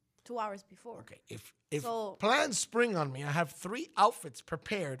before, 2 hours before. Okay, if plans spring on me, I have 3 outfits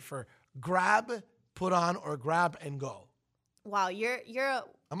prepared for grab, put on, or grab and go. Wow,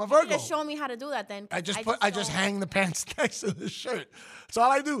 I'm a Virgo. Just show me how to do that then. I just hang the pants next to the shirt. That's all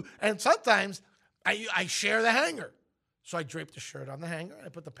I do. And sometimes I share the hanger. So I drape the shirt on the hanger. I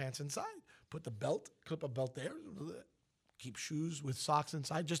put the pants inside. Put the belt, clip a belt there. Keep shoes with socks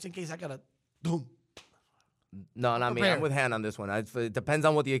inside just in case I got to boom. No, not me. I'm with Han on this one. It depends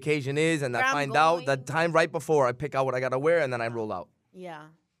on what the occasion is, and I find out the time right before. I pick out what I gotta wear, and then I roll out. Yeah,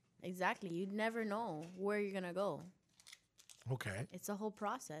 exactly. You'd never know where you're gonna go. Okay. It's a whole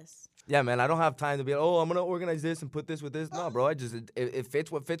process. Yeah, man. I don't have time to be like, I'm gonna organize this and put this with this. No, bro. It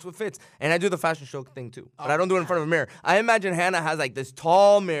fits what fits. And I do the fashion show thing too, but I don't do it in front of a mirror. I imagine Hannah has like this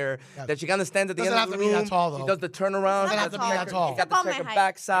tall mirror that she kind of stands at the end of the room. Doesn't have to be that tall though. She does the turnaround. Doesn't have to be that tall. She got the checker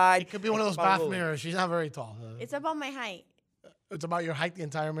backside. It could be one of those bath mirrors. She's not very tall. It's about my height. It's about your height, the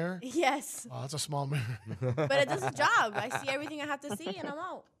entire mirror? Yes. Oh, that's a small mirror. But it does the job. I see everything I have to see, and I'm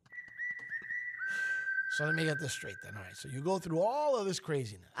out. So let me get this straight then. All right. So you go through all of this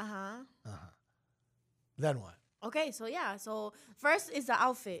craziness. Then what? Okay. So first is the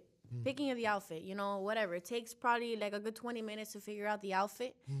outfit. Picking of the outfit. Whatever. It takes probably like a good 20 minutes to figure out the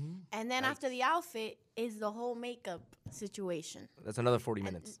outfit. And then after the outfit is the whole makeup situation. That's another 40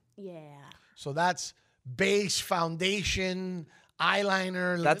 minutes. Yeah. So that's base, foundation,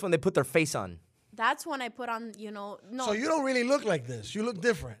 eyeliner. That's when they put their face on. That's when I put on, no. So you don't really look like this. You look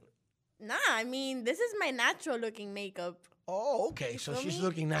different. Nah, I mean, this is my natural looking makeup. Oh, okay. So she's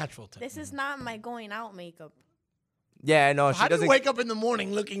looking natural to This is not my going out makeup. Yeah, no, so how do you wake up in the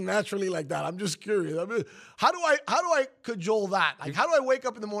morning looking naturally like that? I'm just curious. I mean, how do I cajole that? Like, how do I wake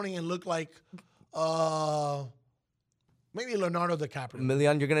up in the morning and look like maybe Leonardo DiCaprio?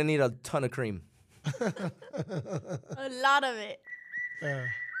 Milian, you're gonna need a ton of cream. A lot of it.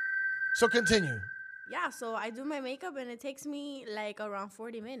 So continue. Yeah, so I do my makeup and it takes me like around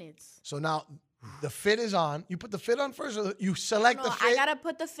 40 minutes. So now the fit is on. You put the fit on first, or you select the fit? I gotta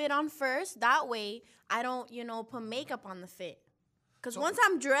put the fit on first. That way I don't, put makeup on the fit. Because once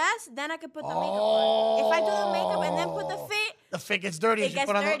I'm dressed, then I can put the makeup on. If I do the makeup and then put the fit gets dirty. It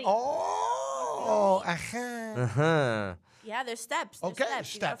gets dirty. Yeah, there's steps. Okay,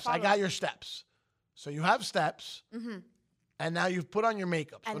 steps. I got your steps. So you have steps. And now you've put on your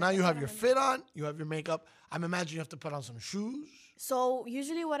makeup. So now you have your fit on, you have your makeup. I'm imagining you have to put on some shoes. So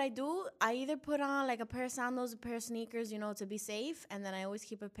usually what I do, I either put on like a pair of sandals, a pair of sneakers, to be safe. And then I always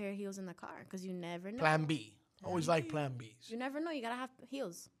keep a pair of heels in the car because you never know. Plan B. Always like plan Bs. You never know. You got to have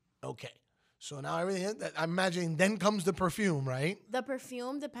heels. Okay. So now everything, I'm imagining then comes the perfume, right? The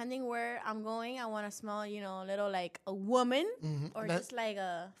perfume, depending where I'm going, I want to smell, a little like a woman or just like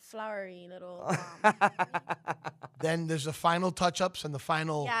a flowery little. Then there's the final touch-ups and the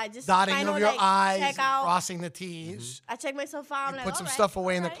final just dotting of your eyes, out. Crossing the T's. I check myself out. Put some stuff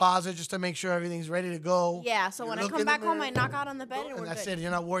away in the closet just to make sure everything's ready to go. Yeah, so when I come back home, I knock out on the bed and we're that's good. it. You're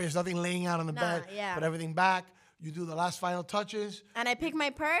not worried. There's nothing laying out on the bed. Yeah. Put everything back. You do the last final touches. And I pick my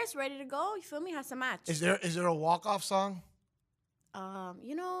purse, ready to go. You feel me? Has to match. Is there a walk-off song?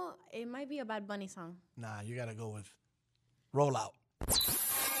 It might be a Bad Bunny song. Nah, you got to go with Roll Out.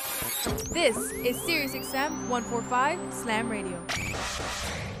 This is SiriusXM 145 Slam Radio.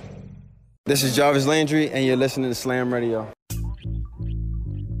 This is Jarvis Landry, and you're listening to Slam Radio.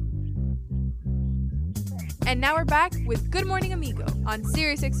 And now we're back with Good Morning Amigo on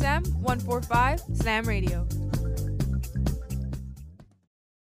SiriusXM 145 Slam Radio.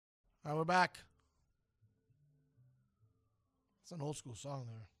 All right, we're back. It's an old school song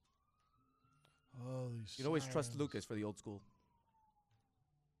there. Holy You can always trust sirens. Lucas for the old school.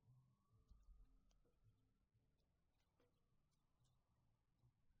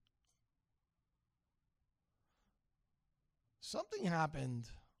 Something happened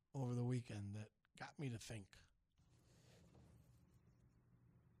over the weekend that got me to think.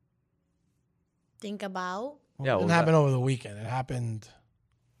 Think about. Well, Yeah, it what didn't was happen that? over the weekend. It happened.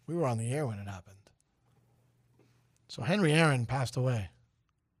 We were on the air when it happened. So Henry Aaron passed away.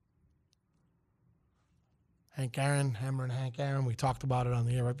 Hank Aaron, Hammer and Hank Aaron. We talked about it on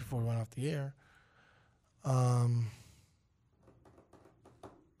the air right before we went off the air.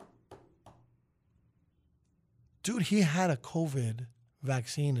 Dude, he had a COVID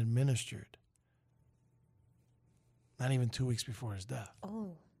vaccine administered. Not even 2 weeks before his death.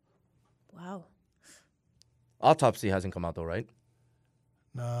 Oh, wow. Autopsy hasn't come out though, right?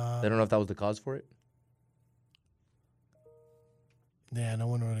 No. They don't know if that was the cause for it. Yeah, no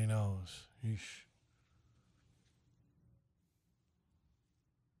one really knows. Yeesh.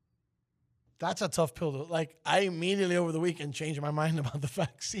 That's a tough pill to, like, I immediately over the weekend changed my mind about the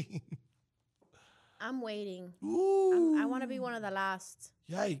vaccine. I'm waiting. Ooh. I want to be one of the last.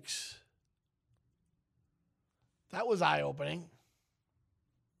 Yikes. That was eye-opening.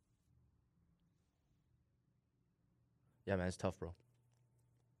 Yeah, man, it's tough, bro.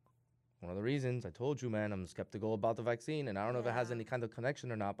 One of the reasons I told you, man, I'm skeptical about the vaccine, and I don't know if it has any kind of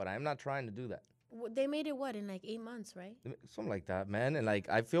connection or not, but I am not trying to do that. They made it in like 8 months, right? Something like that, man. And like,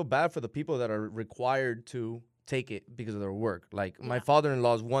 I feel bad for the people that are required to take it because of their work. Like, my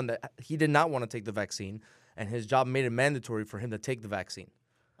father-in-law is one that he did not want to take the vaccine, and his job made it mandatory for him to take the vaccine.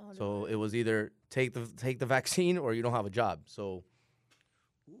 So it was either take the vaccine or you don't have a job. So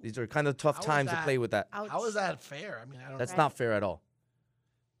these are kind of tough How is times to that- play with that. How is that fair? I mean, I don't That's know. not fair at all.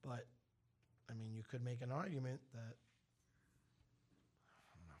 But, I mean, you could make an argument that,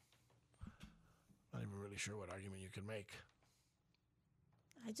 I don't know. Not even really sure what argument you could make.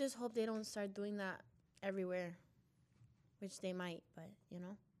 I just hope they don't start doing that everywhere, which they might, but, you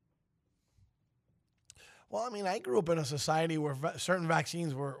know. Well, I mean, I grew up in a society where certain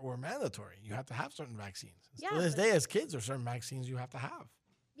vaccines were mandatory. You have to have certain vaccines. Yeah, To this but- day, as kids, there's certain vaccines you have to have.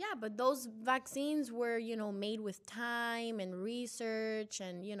 Yeah, but those vaccines were, made with time and research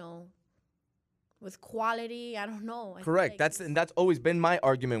and, with quality. I don't know. I feel Correct. like That's always been my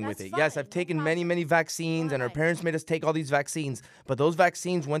argument with That's it. Yes, fine, I've taken many vaccines, and our parents made us take all these vaccines. But those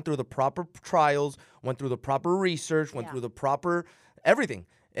vaccines went through the proper trials, went through the proper research, went through the proper everything.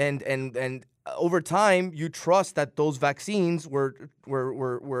 And over time, you trust that those vaccines were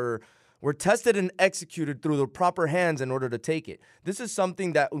tested and executed through the proper hands in order to take it. This is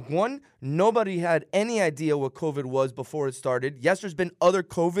something that, one, nobody had any idea what COVID was before it started. Yes, there's been other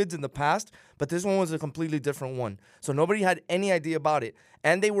COVIDs in the past, but this one was a completely different one. So nobody had any idea about it.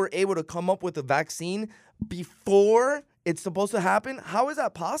 And they were able to come up with a vaccine before it's supposed to happen. How is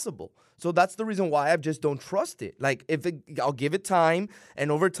that possible? So that's the reason why I just don't trust it. Like, I'll give it time, and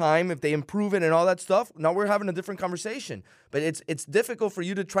over time, if they improve it and all that stuff, now we're having a different conversation. But it's difficult for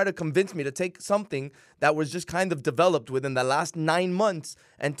you to try to convince me to take something that was just kind of developed within the last 9 months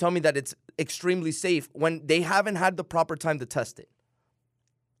and tell me that it's extremely safe when they haven't had the proper time to test it.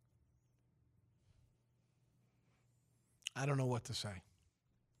 I don't know what to say.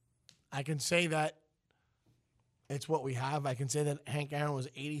 I can say that it's what we have. I can say that Hank Aaron was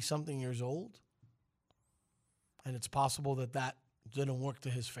 80-something years old, and it's possible that that didn't work to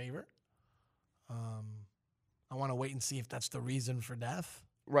his favor. I want to wait and see if that's the reason for death,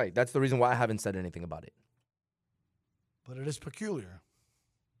 Right. That's the reason why I haven't said anything about it. but it is peculiar.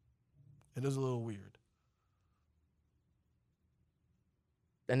 It is a little weird.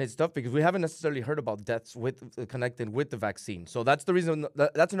 And it's tough because we haven't necessarily heard about deaths connected with the vaccine. So that's the reason.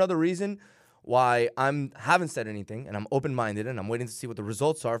 That's another reason why haven't said anything, and I'm open-minded, and I'm waiting to see what the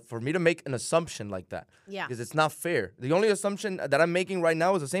results are for me to make an assumption like that. Yeah. Because it's not fair. The only assumption that I'm making right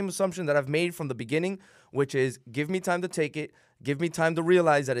now is the same assumption that I've made from the beginning, which is give me time to take it, give me time to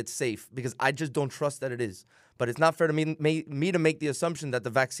realize that it's safe, because I just don't trust that it is. But it's not fair to me to make the assumption that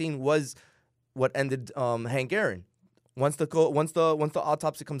the vaccine was what ended Hank Aaron. Once the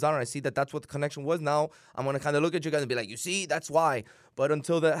autopsy comes out and I see that that's what the connection was, now I'm gonna kind of look at you guys and be like, you see, that's why. But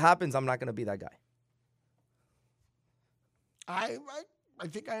until that happens, I'm not gonna be that guy. I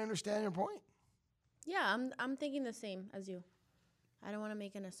think I understand your point. Yeah, I'm thinking the same as you. I don't want to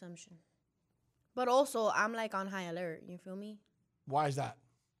make an assumption. But also, I'm like on high alert, you feel me? Why is that?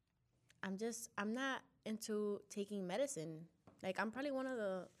 I'm not into taking medicine. Like, I'm probably one of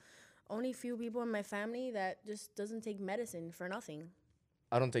the only few people in my family that just doesn't take medicine for nothing.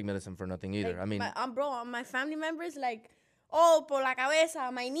 I don't take medicine for nothing either. Like, I mean, my family members, like, oh, por la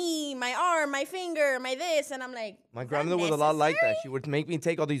cabeza, my knee, my arm, my finger, my this. And I'm like, My grandmother was a lot like that. She would make me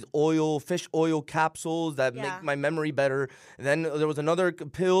take all these fish oil capsules that Yeah. make my memory better. And then there was another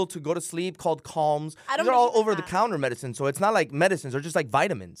pill to go to sleep called Calms. I don't These are all believe in over-the-counter medicine, so it's not like medicines. They're just like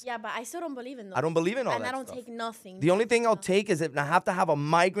vitamins. yeah, but I still don't believe in those. I don't believe in all and that I don't stuff. take nothing. The only thing I'll take is if I have to have a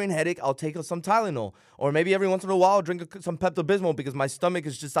migraine headache, I'll take some Tylenol. Or maybe every once in a while, I'll drink some Pepto-Bismol because my stomach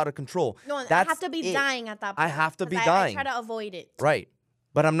is just out of control. No, I That's have to be it. dying at that point. I have to be 'cause dying. I try to avoid it. Right.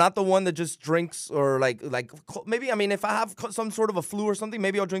 But I'm not the one that just drinks or maybe, I mean, if I have some sort of a flu or something,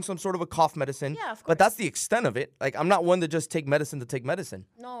 maybe I'll drink some sort of a cough medicine. Yeah, of But that's the extent of it. Like, I'm not one to just take medicine to take medicine.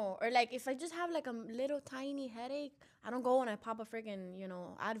 No, or like if I just have like a little tiny headache, I don't go and I pop a freaking,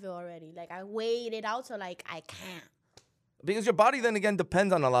 Advil already. Like I wait it out so like I can't. Because your body then again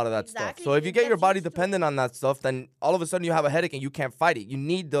depends on a lot of that Exactly, stuff. So if you it get your gets body used to it. dependent on that stuff, then all of a sudden you have a headache and you can't fight it. You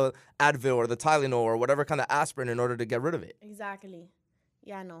need the Advil or the Tylenol or whatever kind of aspirin in order to get rid of it. Exactly.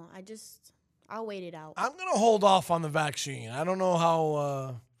 Yeah, no, I'll wait it out. I'm going to hold off on the vaccine. I don't know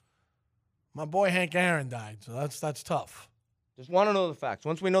how my boy Hank Aaron died, so that's tough. Just want to know the facts.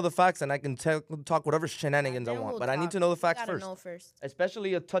 Once we know the facts, then I can talk whatever shenanigans I then want. we'll But I need talk. to know the We facts gotta first. know first.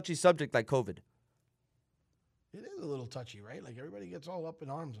 Especially a touchy subject like COVID. It is a little touchy, right? Like everybody gets all up in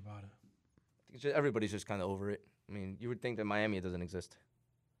arms about it. Everybody's just kind of over it. I mean, you would think that Miami doesn't exist.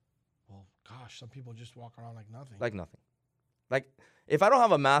 Well, gosh, some people just walk around like nothing. Like nothing. Like if I don't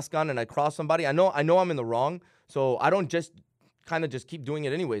have a mask on and I cross somebody, I know I'm in the wrong, so I don't just kind of just keep doing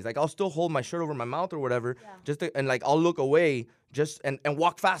it anyways. Like I'll still hold my shirt over my mouth or whatever, and like I'll look away and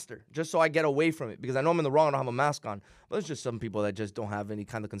walk faster just so I get away from it because I know I'm in the wrong. I don't have a mask on. But there's just some people that just don't have any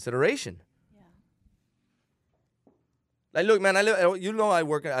kind of consideration. Like, look, man, I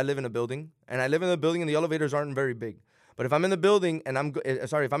live in a building, and I live in a building, and the elevators aren't very big. But if I'm in the building, and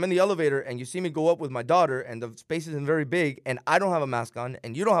if I'm in the elevator, and you see me go up with my daughter, and the space isn't very big, and I don't have a mask on,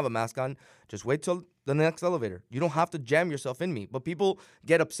 and you don't have a mask on, just wait till the next elevator. You don't have to jam yourself in me. But people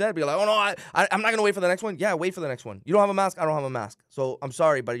get upset, be like, oh, no, I'm not going to wait for the next one. Yeah, wait for the next one. You don't have a mask, I don't have a mask. So I'm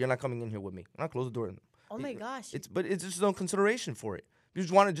sorry, but you're not coming in here with me. I'm not close the door. Oh, my gosh. But it's just no consideration for it. You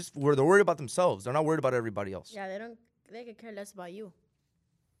just want to they're worried about themselves. They're not worried about everybody else. Yeah, they could care less about you.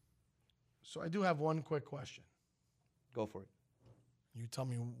 So I do have one quick question. Go for it. You tell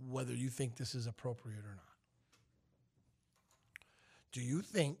me whether you think this is appropriate or not. Do you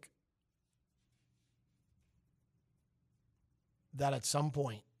think that at some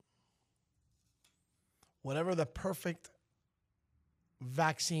point, whatever the perfect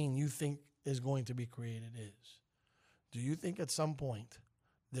vaccine you think is going to be created is, do you think at some point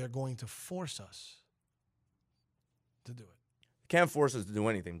they're going to force us to do it? Can't force us to do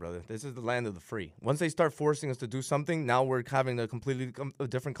anything, brother. This is the land of the free. Once they start forcing us to do something, now we're having a completely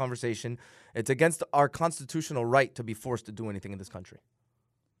different conversation. It's against our constitutional right to be forced to do anything in this country.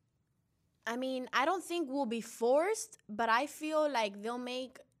 I mean, I don't think we'll be forced, but I feel like they'll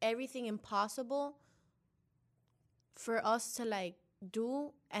make everything impossible for us to like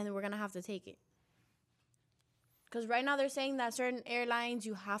do, and we're going to have to take it. Because right now they're saying that certain airlines,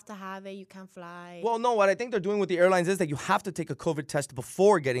 you have to have it, you can't fly. Well, no, what I think they're doing with the airlines is that you have to take a COVID test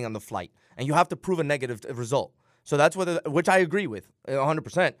before getting on the flight, and you have to prove a negative result. So that's which I agree with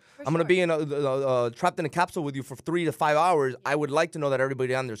 100%. I'm going to be trapped in a capsule with you for 3 to 5 hours. I would like to know that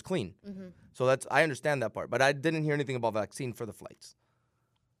everybody on there is clean. Mm-hmm. So I understand that part, but I didn't hear anything about vaccine for the flights.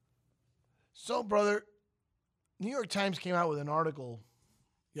 So, brother, New York Times came out with an article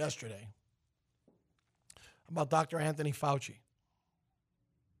yesterday about Dr. Anthony Fauci.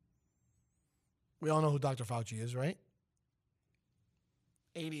 We all know who Dr. Fauci is, right?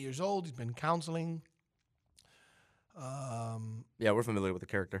 80 years old. He's been counseling. Yeah, we're familiar with the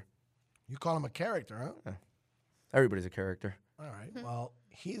character. You call him a character, huh? Yeah. Everybody's a character. All right. Well,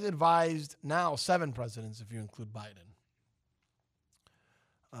 he's advised now 7 presidents, if you include Biden.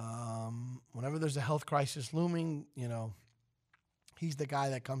 Whenever there's a health crisis looming, he's the guy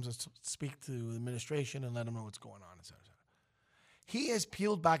that comes to speak to the administration and let them know what's going on, et cetera, et cetera. He has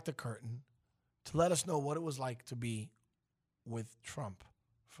peeled back the curtain to let us know what it was like to be with Trump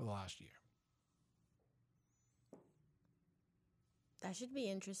for the last year. That should be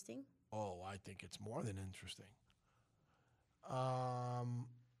interesting. Oh, I think it's more than interesting.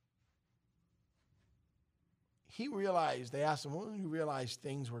 They asked him, when did you realize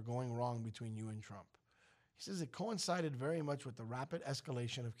things were going wrong between you and Trump? He says it coincided very much with the rapid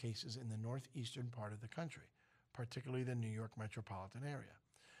escalation of cases in the northeastern part of the country, particularly the New York metropolitan area.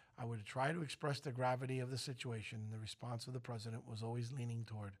 I would try to express the gravity of the situation. The response of the president was always leaning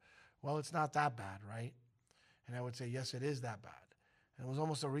toward, well, it's not that bad, right? And I would say, yes, it is that bad. And it was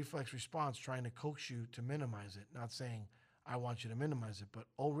almost a reflex response trying to coax you to minimize it, not saying, I want you to minimize it. But,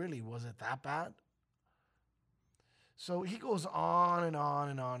 oh, really? Was it that bad? So he goes on and on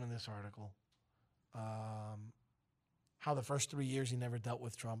and on in this article. How the first 3 years he never dealt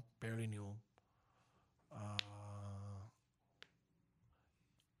with Trump, barely knew him.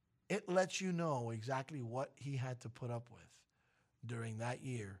 It lets you know exactly what he had to put up with during that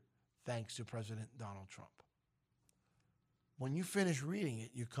year, thanks to President Donald Trump. When you finish reading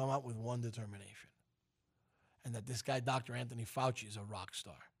it, you come up with one determination, and that this guy, Dr. Anthony Fauci, is a rock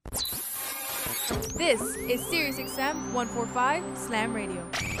star. This is SiriusXM 145 Slam Radio.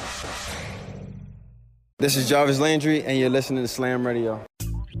 This is Jarvis Landry, and you're listening to Slam Radio.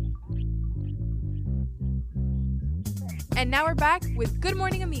 And now we're back with Good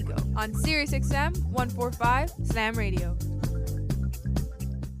Morning Amigo on SiriusXM 145 Slam Radio.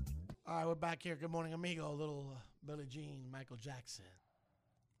 All right, we're back here. Good morning, amigo. A little Billie Jean, Michael Jackson.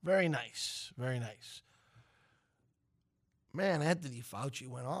 Very nice. Very nice. Man, Anthony Fauci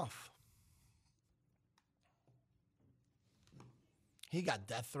went off. He got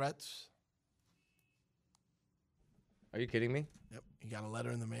death threats. Are you kidding me? Yep. He got a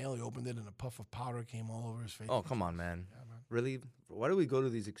letter in the mail. He opened it, and a puff of powder came all over his face. Oh, come on, man. Really? Why do we go to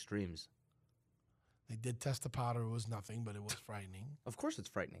these extremes? They did test the powder. It was nothing, but it was frightening. Of course it's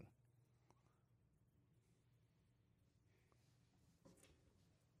frightening.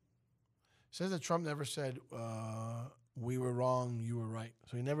 Says that Trump never said, we were wrong, you were right.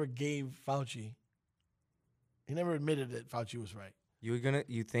 So he never gave Fauci, he never admitted that Fauci was right.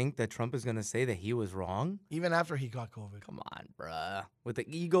 You think that Trump is gonna say that he was wrong? Even after he got COVID. Come on, bruh. With the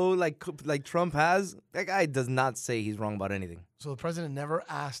ego like Trump has, that guy does not say he's wrong about anything. So the president never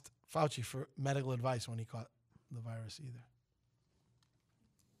asked Fauci for medical advice when he caught the virus either.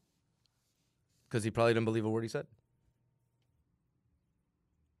 Because he probably didn't believe a word he said.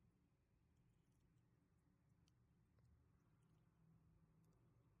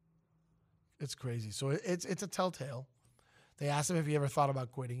 It's crazy. So it's a telltale. They asked him if he ever thought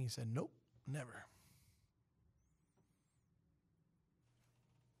about quitting. He said, nope, never.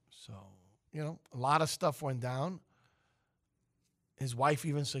 So, a lot of stuff went down. His wife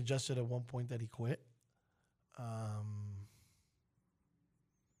even suggested at one point that he quit.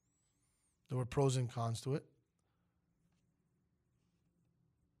 There were pros and cons to it.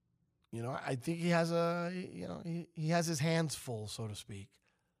 I think he has he has his hands full, so to speak.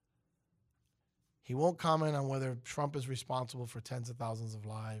 He won't comment on whether Trump is responsible for tens of thousands of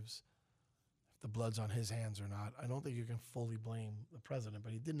lives, if the blood's on his hands or not. I don't think you can fully blame the president,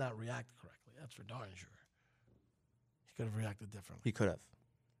 but he did not react correctly. That's for darn sure. He could have reacted differently. He could have.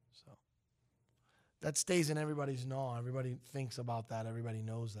 So that stays in everybody's know. Everybody thinks about that. Everybody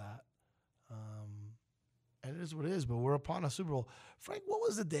knows that. And it is what it is, but we're upon a Super Bowl. Frank, what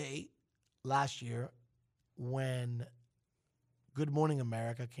was the day last year when Good Morning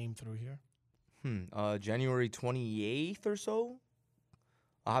America came through here? January 28th or so?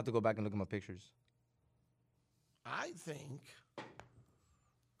 I'll have to go back and look at my pictures. I think,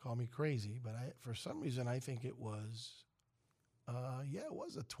 call me crazy, but for some reason I think it was, it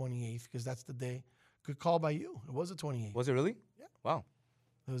was the 28th because that's the day. Good call by you. It was the 28th. Was it really? Yeah. Wow.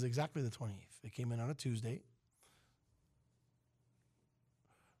 It was exactly the 28th. It came in on a Tuesday.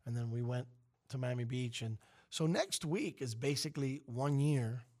 And then we went to Miami Beach. And so next week is basically 1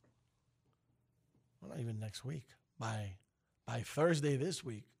 year. Well, not even next week. By Thursday this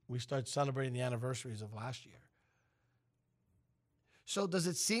week, we start celebrating the anniversaries of last year. So does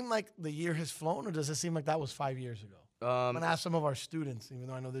it seem like the year has flown, or does it seem like that was 5 years ago? I'm going to ask some of our students, even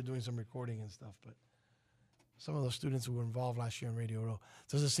though I know they're doing some recording and stuff, but some of those students who were involved last year in Radio Row.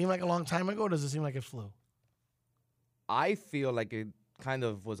 Does it seem like a long time ago, or does it seem like it flew? I feel like it kind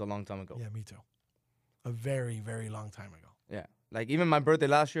of was a long time ago. Yeah, me too. A very, very long time ago. Yeah. Like, even my birthday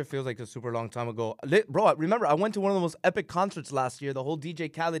last year feels like a super long time ago. Bro, remember, I went to one of the most epic concerts last year, the whole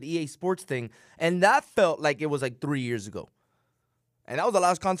DJ Khaled EA Sports thing, and that felt like it was like 3 years ago. And that was the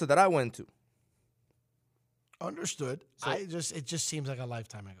last concert that I went to. Understood. So, it just seems like a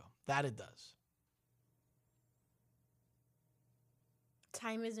lifetime ago. That it does.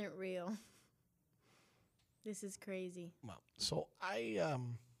 Time isn't real. This is crazy. Well, so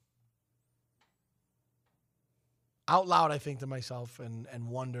out loud, I think to myself and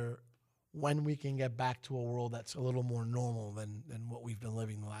wonder when we can get back to a world that's a little more normal than what we've been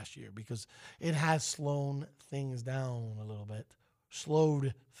living the last year, because it has slowed things down a little bit.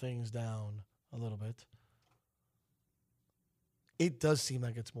 It does seem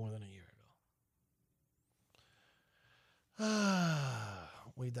like it's more than a year ago.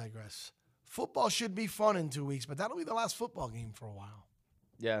 We digress. Football should be fun in 2 weeks, but that'll be the last football game for a while.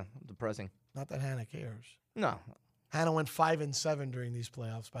 Yeah, depressing. Not that Hannah cares. No, Hannah went 5-7 during these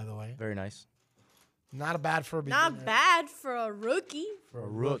playoffs, by the way. Very nice. Not bad for a beginner. Not bad for a rookie. For a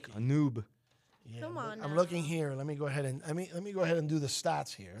rook, a noob. Yeah, Come on. I'm now. looking here. Let me go ahead and do the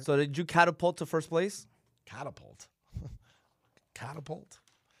stats here. So did you catapult to first place? Catapult. Catapult.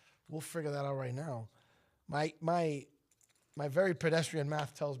 We'll figure that out right now. My very pedestrian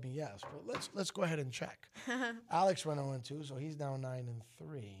math tells me yes, but let's go ahead and check. Alex went 0-2, so he's now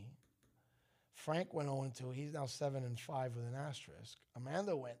 9-3. Frank went 0-2. He's now 7-5 with an asterisk.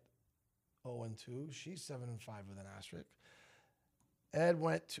 Amanda went 0-2. She's 7-5 with an asterisk. Ed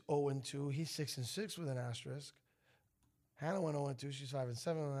went 0-2. He's 6-6 with an asterisk. Hannah went 0-2. She's 5-7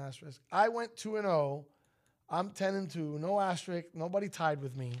 with an asterisk. I went 2-0. I'm 10-2. No asterisk. Nobody tied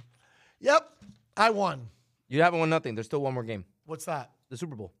with me. Yep, I won. You haven't won nothing. There's still one more game. What's that? The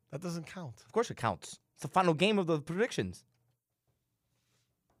Super Bowl. That doesn't count. Of course it counts. It's the final game of the predictions.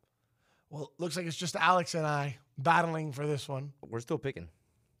 Well, looks like it's just Alex and I battling for this one. We're still picking.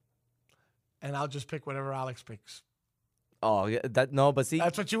 And I'll just pick whatever Alex picks. Oh, yeah, but see.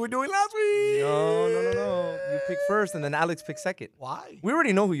 That's what you were doing last week. No. You pick first, and then Alex picks second. Why? We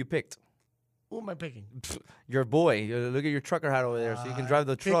already know who you picked. Who am I picking? Your boy. Look at your trucker hat over there, so you can drive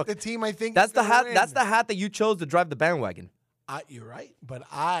the truck. The team I think that's is the hat. win. That's the hat that you chose to drive the bandwagon. You're right, but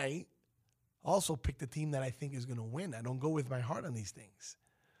I also picked the team that I think is going to win. I don't go with my heart on these things.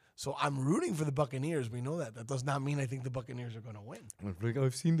 So I'm rooting for the Buccaneers. We know that. That does not mean I think the Buccaneers are going to win. Like,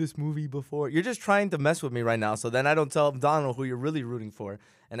 I've seen this movie before. You're just trying to mess with me right now, so then I don't tell Donald who you're really rooting for,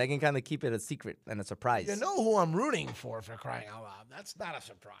 and I can kind of keep it a secret and a surprise. You know who I'm rooting for crying out loud. That's not a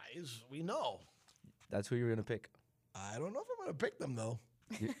surprise. We know. That's who you're going to pick. I don't know if I'm going to pick them, though.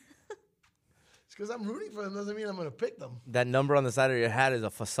 It's because I'm rooting for them doesn't mean I'm going to pick them. That number on the side of your hat is a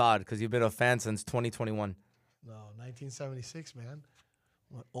facade because you've been a fan since 2021. No, 1976, man.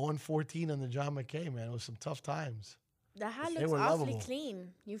 0-14 under John McKay, man. It was some tough times. The hat They looks were awfully lovable. clean.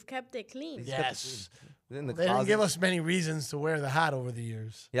 You've kept it clean. Yes. In the They didn't closet. give us many reasons to wear the hat over the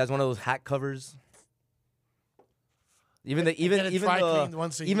years. He has one of those hat covers. Even Get it dry cleaned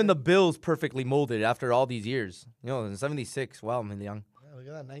once a year. the bill's perfectly molded after all these years. You know, in 76. Wow, I'm young. Yeah, look at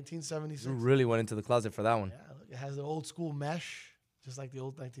that, 1976. You really went into the closet for that one. Yeah, look, it has the old school mesh, just like the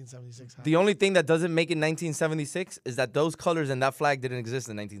old 1976 hat. The only thing that doesn't make it 1976 is that those colors and that flag didn't exist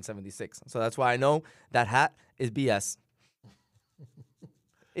in 1976. So that's why I know that hat is BS.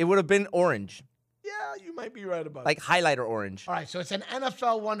 It would have been orange, Yeah, you might be right about like it. highlighter orange. All right, so it's an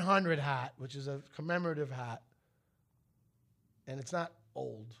NFL 100 hat, which is a commemorative hat. And it's not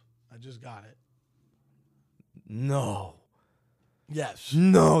old. I just got it. No. Yes.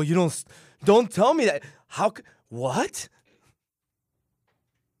 No, you don't tell me that. What?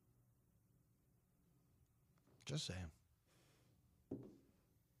 Just saying.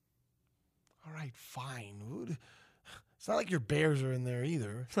 All right, fine. It's not like your Bears are in there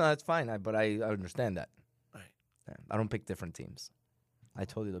either. No, that's fine, but I understand that. Right. Yeah, I don't pick different teams. I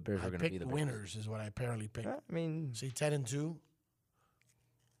told you the Bears I are going to be picked the Bears. winners is what I apparently picked. I mean, See, 10-2.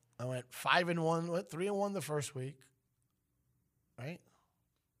 I went 5-1. What 3-1 the first week, right?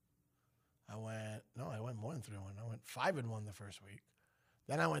 I went more than 3-1. I went 5-1 the first week.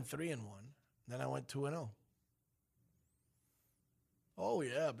 Then I went 3-1. Then I went 2-0. Oh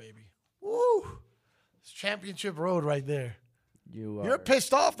yeah, baby! Woo! It's championship road right there. You're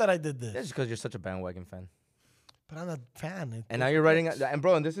pissed off that I did this. That's just because you're such a bandwagon fan. But I'm a fan. And now you're writing, and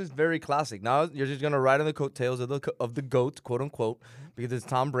bro, and this is very classic. Now you're just gonna ride on the coattails of the GOAT, quote unquote, because it's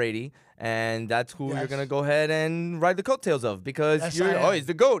Tom Brady, and that's who you're gonna go ahead and ride the coattails of because he's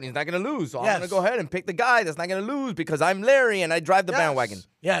the GOAT, and he's not gonna lose. So I'm gonna go ahead and pick the guy that's not gonna lose because I'm Larry and I drive the bandwagon.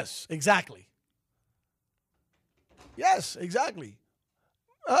 Yes, exactly. Yes, exactly.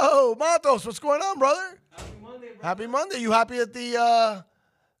 Oh, Matos, what's going on, brother? Happy Monday, bro. Happy Monday. You happy at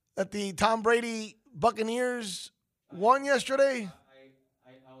the Tom Brady Buccaneers won yesterday?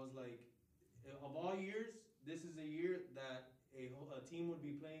 I was like, of all years, this is a year that a team would be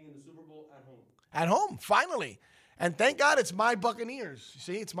playing in the Super Bowl at home. At home, finally. And thank God it's my Buccaneers.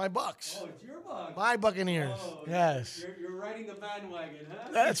 See, it's my Bucks. Oh, it's your Bucks. My Buccaneers. Oh, yes. You're riding the bandwagon, huh?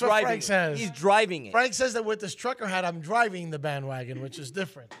 That's what Frank says. He's driving it. Frank says that with this trucker hat, I'm driving the bandwagon, which is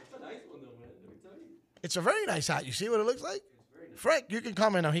different. It's a nice one, though, man. Let me tell you. It's a very nice hat. You see what it looks like? Frank, you can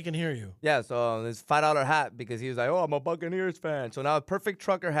comment now. He can hear you. Yeah, so this $5 hat because he was like, oh, I'm a Buccaneers fan. So now a perfect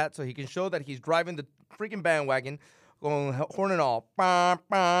trucker hat so he can show that he's driving the freaking bandwagon, going horn and all. Bah,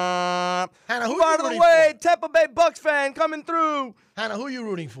 bah. Hannah, who By you the rooting way, for? Tampa Bay Bucks fan coming through. Hannah, who are you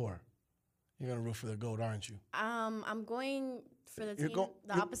rooting for? You're going to root for the GOAT, aren't you? I'm going for the You're team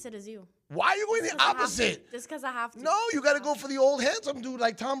the you're- opposite as you. Why are you going the opposite? Just because I have to. No, you got to go for the old handsome dude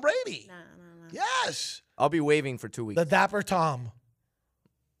like Tom Brady. Nah. Yes. I'll be waving for 2 weeks. The Dapper Tom.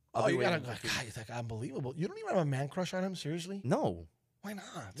 I'll Oh, be you gotta. waiting God, for 2 weeks. it's like unbelievable. You don't even have a man crush on him, seriously? No. Why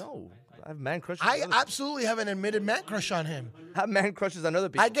not? No. I have man crushes. I on other absolutely have an admitted man crush on him. people. have man crushes on other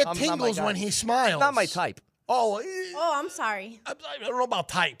people. I get I'm not my tingles guy. when he smiles. Not my type. Oh, Oh, I'm sorry. I don't know about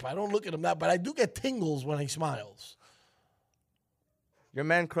type. I don't look at him that, but I do get tingles when he smiles. Your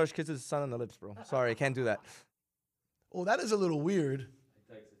man crush kisses his son on the lips, bro. Sorry, I can't do that. Oh, that is a little weird.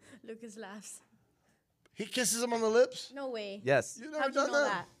 Lucas laughs. He kisses him on the lips? No way. Yes. You never How'd you done know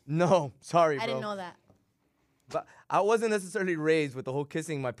that? No, sorry, bro. I didn't know that. But I wasn't necessarily raised with the whole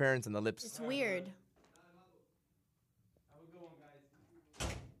kissing my parents on the lips. It's weird.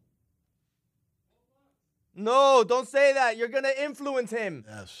 No, don't say that. You're gonna influence him.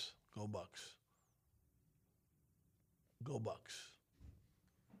 Yes. Go Bucks. Go Bucks.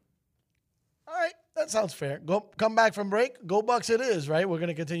 All right, that sounds fair. Come back from break. Go Bucks it is, right? We're going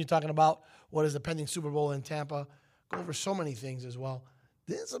to continue talking about what is the pending Super Bowl in Tampa. Go over so many things as well.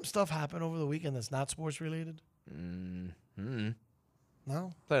 Didn't some stuff happen over the weekend that's not sports related? No?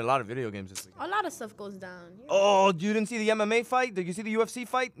 Played a lot of video games this week. A lot of stuff goes down. Oh, you didn't see the MMA fight? Did you see the UFC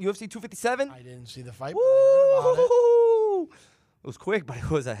fight? UFC 257? I didn't see the fight, but I heard about it. Woo! It was quick, but it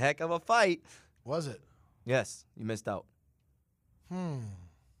was a heck of a fight. Was it? Yes, you missed out.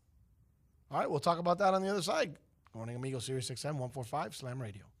 All right, we'll talk about that on the other side. Good morning, amigo. Sirius XM 145 Slam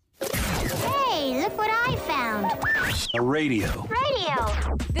Radio. Hey, look what I found. A radio.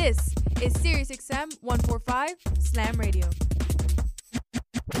 Radio. This is Sirius XM 145 Slam Radio.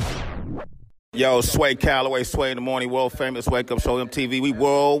 Yo, Sway Calloway, Sway in the Morning, world famous Wake Up Show MTV. We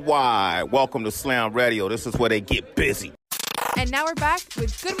worldwide. Welcome to Slam Radio. This is where they get busy. And now we're back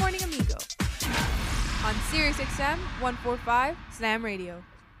with Good Morning Amigo on Sirius XM 145 Slam Radio.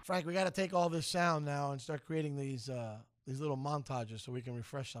 Frank, we got to take all this sound now and start creating these little montages so we can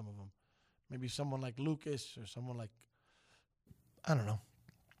refresh some of them. Maybe someone like Lucas or someone like, I don't know,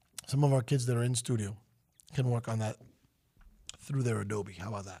 some of our kids that are in studio can work on that through their Adobe. How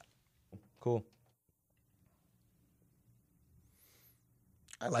about that? Cool.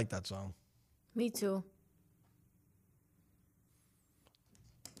 I like that song. Me too.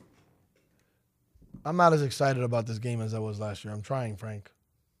 I'm not as excited about this game as I was last year. I'm trying, Frank.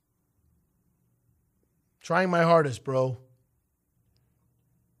 Trying my hardest, bro.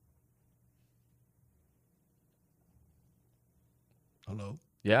 Hello?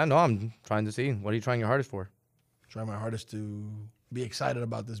 Yeah, no, I'm trying to see. What are you trying your hardest for? Trying my hardest to be excited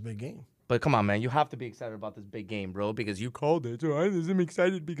about this big game. But come on, man. You have to be excited about this big game, bro, because you called it. So I'm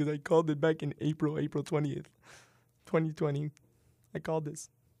excited because I called it back in April 20th, 2020. I called this.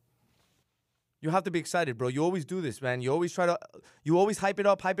 You have to be excited, bro. You always do this, man. You always hype it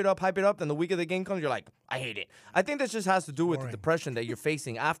up. Then the week of the game comes, you're like, I hate it. I think this just has to do with the depression that you're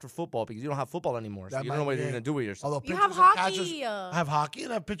facing after football because you don't have football anymore. So you don't know what you're going to do with yourself. Although You have pitchers and hockey. catchers- I have hockey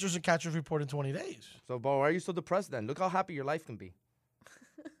and I have pitchers and catchers report in 20 days. So, bro, why are you so depressed then? Look how happy your life can be.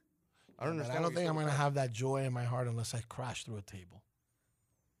 I don't And understand. I don't think I'm going to have that joy in my heart unless I crash through a table.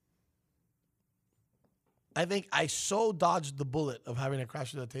 I think I so dodged the bullet of having to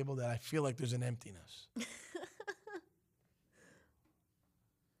crash through the table that I feel like there's an emptiness.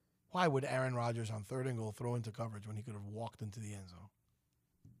 Why would Aaron Rodgers on 3rd and goal throw into coverage when he could have walked into the end zone?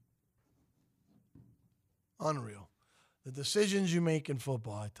 Unreal. The decisions you make in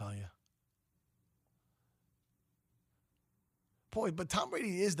football, I tell you. Boy, but Tom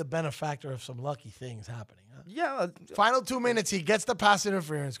Brady is the benefactor of some lucky things happening. Huh? Yeah. Final 2 minutes, he gets the pass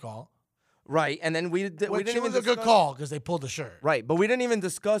interference call. Right, and then we didn't Which even was a good discuss- call because they pulled the shirt. Right, but we didn't even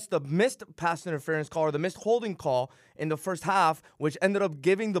discuss the missed pass interference call or the missed holding call in the first half, which ended up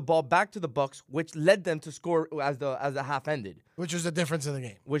giving the ball back to the Bucs, which led them to score as the half ended. Which was the difference in the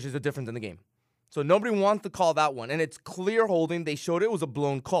game. Which is the difference in the game. So nobody wants to call that one, and it's clear holding. They showed it was a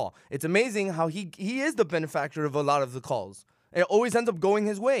blown call. It's amazing how he is the benefactor of a lot of the calls. It always ends up going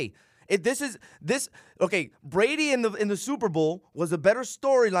his way. Brady in the Super Bowl was a better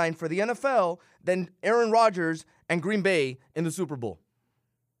storyline for the NFL than Aaron Rodgers and Green Bay in the Super Bowl.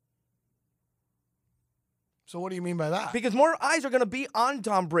 So what do you mean by that? Because more eyes are going to be on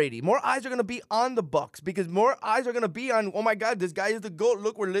Tom Brady. More eyes are going to be on the Bucs. Because more eyes are going to be on, oh my God, this guy is the GOAT.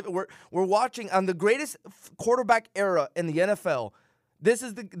 Look, we're watching on the greatest quarterback era in the NFL. This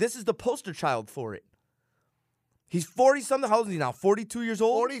is the poster child for it. He's 40-something. How old is he now? 42 years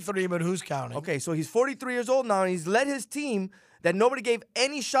old? 43, but who's counting? Okay, so he's 43 years old now, and he's led his team that nobody gave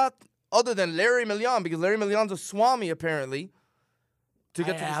any shot other than Larry Millan, because Larry Millan's a Swami, apparently, to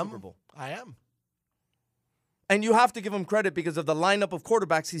get to the Super Bowl. I am. And you have to give him credit because of the lineup of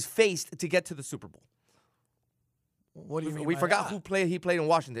quarterbacks he's faced to get to the Super Bowl. What do you mean? We by forgot that? he played in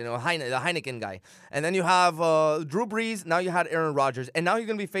Washington, the Heineken guy. And then you have Drew Brees. Now you had Aaron Rodgers. And now he's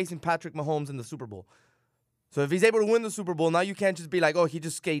going to be facing Patrick Mahomes in the Super Bowl. So if he's able to win the Super Bowl, now you can't just be like, oh, he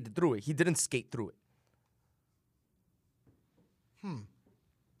just skated through it. He didn't skate through it.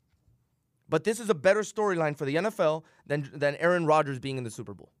 But this is a better storyline for the NFL than Aaron Rodgers being in the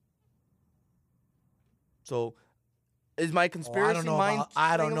Super Bowl. So is my conspiracy mind?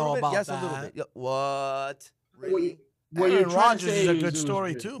 I don't know about yes, that. a little bit. Yeah, what? Really? Aaron Rodgers is a good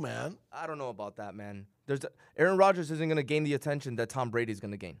story too, man. I don't know about that, man. Aaron Rodgers isn't going to gain the attention that Tom Brady is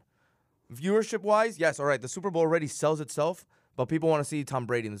going to gain. Viewership-wise, yes, all right, the Super Bowl already sells itself, but people want to see Tom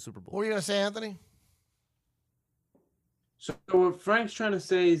Brady in the Super Bowl. What were you going to say, Anthony? So what Frank's trying to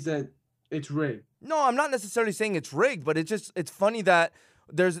say is that it's rigged. No, I'm not necessarily saying it's rigged, but it's funny that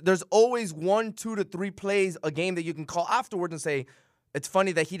there's always 1, 2 to 3 plays a game that you can call afterwards and say, it's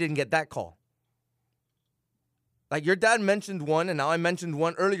funny that he didn't get that call. Like your dad mentioned one, and now I mentioned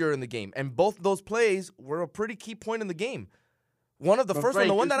one earlier in the game, and both those plays were a pretty key point in the game. One of the first one,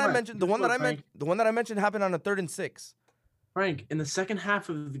 the one that I mentioned, the one that I mentioned happened on a 3rd and 6. Frank, in the second half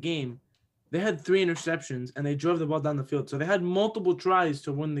of the game, they had 3 interceptions and they drove the ball down the field. So they had multiple tries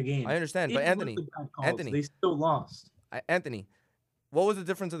to win the game. I understand, but Anthony, they still lost. Anthony, what was the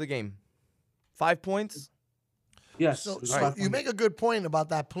difference of the game? 5 points? Yes. So you make a good point about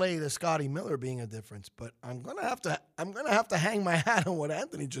that play to Scotty Miller being a difference, but I'm gonna have to hang my hat on what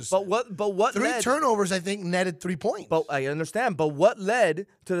Anthony just said. But what 3 turnovers I think netted 3 points. But I understand. But what led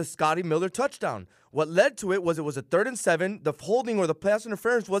to the Scotty Miller touchdown? What led to it was a 3rd and 7. The holding or the pass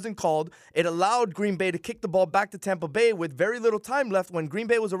interference wasn't called. It allowed Green Bay to kick the ball back to Tampa Bay with very little time left when Green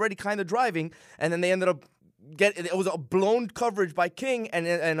Bay was already kind of driving, and then they ended up it was a blown coverage by King,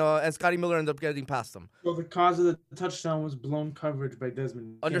 and Scotty Miller ended up getting past them. So the cause of the touchdown was blown coverage by Desmond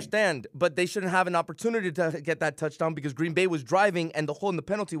King. Understand, but they shouldn't have an opportunity to get that touchdown because Green Bay was driving and the hold and the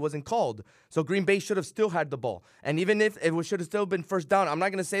penalty wasn't called. So Green Bay should have still had the ball. And even if it should have still been first down, I'm not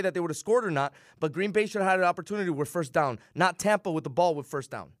going to say that they would have scored or not, but Green Bay should have had an opportunity with first down, not Tampa with the ball with first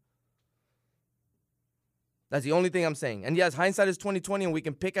down. That's the only thing I'm saying. And yes, hindsight is 20/20, and we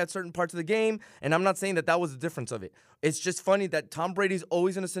can pick at certain parts of the game, and I'm not saying that was the difference of it. It's just funny that Tom Brady's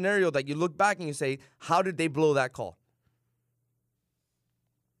always in a scenario that you look back and you say, how did they blow that call?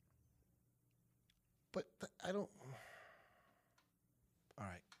 But I don't... All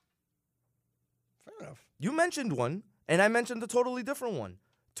right. Fair enough. You mentioned one, and I mentioned a totally different one.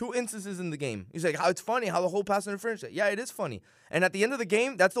 2 instances in the game. You say, how it's funny how the whole pass interference. Yeah, it is funny. And at the end of the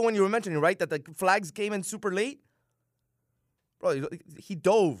game, that's the one you were mentioning, right? That the flags came in super late. Bro, he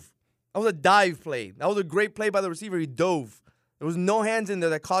dove. That was a dive play. That was a great play by the receiver. He dove. There was no hands in there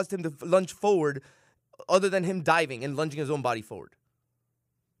that caused him to lunge forward other than him diving and lunging his own body forward.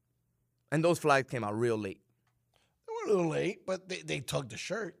 And those flags came out real late. A little late, but they tugged the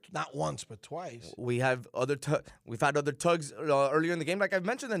shirt not once but twice. We've had other tugs earlier in the game, like I've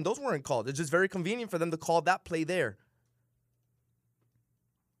mentioned, and those weren't called. It's just very convenient for them to call that play there.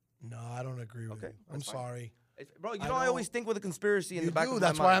 No, I don't agree with you. I'm sorry. Bro, I always think with a conspiracy in the back of my mind.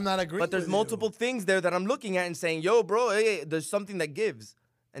 That's why I'm not agreeing. But there's multiple things there that I'm looking at and saying, yo, bro, hey, there's something that gives.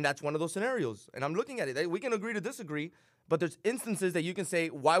 And that's one of those scenarios. And I'm looking at it. We can agree to disagree, but there's instances that you can say,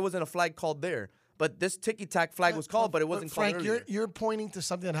 why wasn't a flag called there? But this ticky-tack flag was called, but it wasn't called earlier. Frank, you're pointing to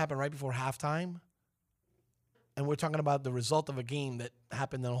something that happened right before halftime, and we're talking about the result of a game that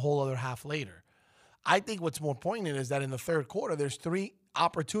happened in a whole other half later. I think what's more poignant is that in the third quarter, there's 3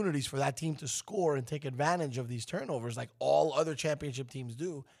 opportunities for that team to score and take advantage of these turnovers like all other championship teams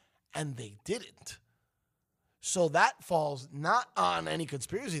do, and they didn't. So that falls not on any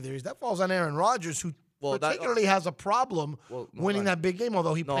conspiracy theories. That falls on Aaron Rodgers, who particularly has a problem winning that big game,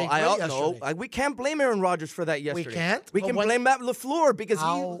 although he played great yesterday. No, we can't blame Aaron Rodgers for that yesterday. We can't? We can blame Matt LaFleur because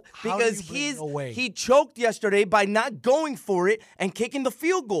he choked yesterday by not going for it and kicking the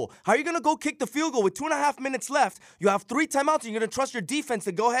field goal. How are you going to go kick the field goal with 2.5 minutes left? You have 3 timeouts, and you're going to trust your defense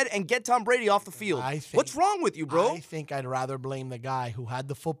to go ahead and get Tom Brady off the field. What's wrong with you, bro? I think I'd rather blame the guy who had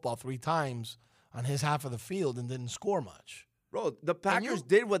the football 3 times on his half of the field and didn't score much. Bro, the Packers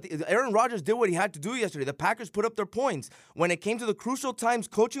Aaron Rodgers did what he had to do yesterday. The Packers put up their points. When it came to the crucial times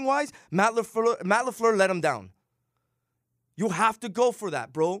coaching-wise, Matt LaFleur let him down. You have to go for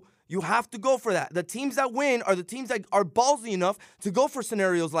that, bro. You have to go for that. The teams that win are the teams that are ballsy enough to go for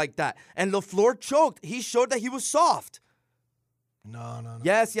scenarios like that. And LaFleur choked. He showed that he was soft. No.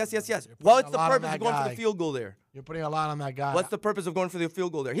 Yes. What's the purpose of going for the field goal there? You're putting a lot on that guy. What's the purpose of going for the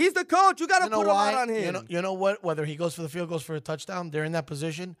field goal there? He's the coach. You got to put a lot on him. You know what? Whether he goes for the field goals for a touchdown, they're in that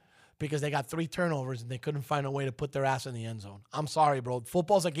position. because they got 3 turnovers and they couldn't find a way to put their ass in the end zone. I'm sorry, bro.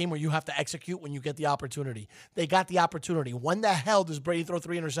 Football's a game where you have to execute when you get the opportunity. They got the opportunity. When the hell does Brady throw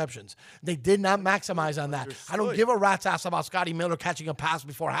 3 interceptions? They did not maximize on that. I don't give a rat's ass about Scotty Miller catching a pass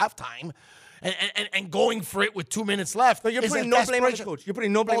before halftime and going for it with 2 minutes left. But you're putting no blame on the coach. You're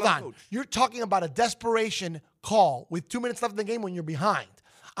putting no blame on the coach. You're talking about a desperation call with 2 minutes left in the game when you're behind.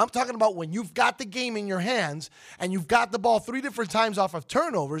 I'm talking about when you've got the game in your hands and you've got the ball 3 different times off of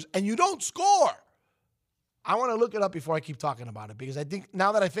turnovers and you don't score. I want to look it up before I keep talking about it because I think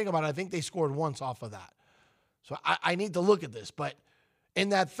now that I think about it, I think they scored once off of that. So I need to look at this. But in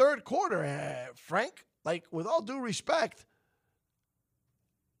that third quarter, Frank, like with all due respect,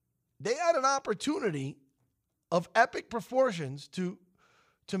 they had an opportunity of epic proportions to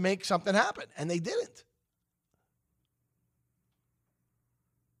make something happen, and they didn't.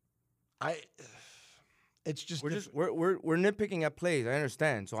 It's just we're nitpicking at plays. I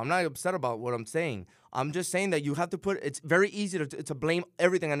understand, so I'm not upset about what I'm saying. I'm just saying that you have to put. It's very easy to blame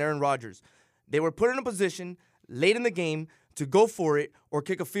everything on Aaron Rodgers. They were put in a position late in the game to go for it or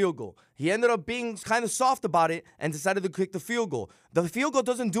kick a field goal. He ended up being kind of soft about it and decided to kick the field goal. The field goal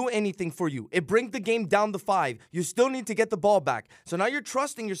doesn't do anything for you. It brings the game down to 5. You still need to get the ball back. So now you're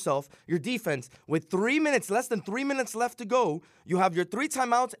trusting yourself, your defense, with 3 minutes, less than 3 minutes left to go. You have your 3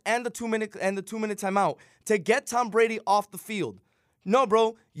 timeouts and the 2-minute timeout to get Tom Brady off the field. No,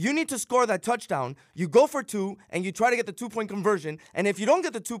 bro, you need to score that touchdown. You go for 2, and you try to get the 2-point conversion. And if you don't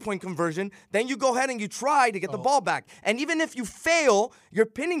get the 2-point conversion, then you go ahead and you try to get the ball back. And even if you fail, you're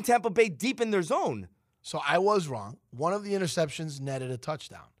pinning Tampa Bay deep in their zone. So I was wrong. One of the interceptions netted a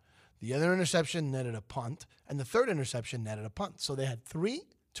touchdown. The other interception netted a punt. And the third interception netted a punt. So they had 3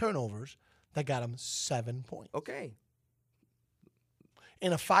 turnovers that got them 7 points. Okay.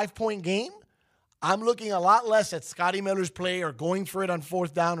 In a 5-point game, I'm looking a lot less at Scotty Miller's play or going for it on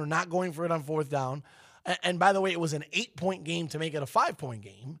 4th down or not going for it on 4th down. And by the way, it was an 8-point game to make it a 5-point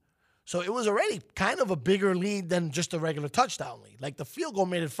game. So it was already kind of a bigger lead than just a regular touchdown lead. Like the field goal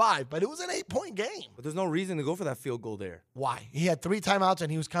made it 5, but it was an 8-point game. But there's no reason to go for that field goal there. Why? He had 3 timeouts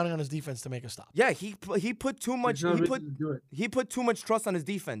and he was counting on his defense to make a stop. Yeah, he put too much. He put too much trust on his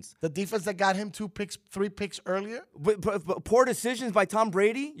defense. The defense that got him 3 picks earlier. But poor decisions by Tom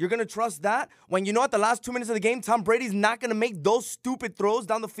Brady. You're gonna trust that when you know at the last 2 minutes of the game, Tom Brady's not gonna make those stupid throws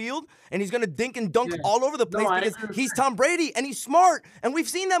down the field, and he's gonna dink and dunk all over the place because he's Tom Brady and he's smart, and we've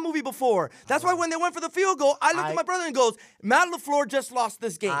seen that movie before. That's why when they went for the field goal, I looked at my brother and goes, Matt LaFleur just lost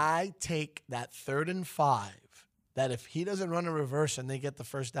this game. I take that 3rd and 5, that if he doesn't run a reverse and they get the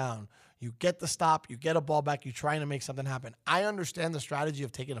first down, you get the stop, you get a ball back, you're trying to make something happen. I understand the strategy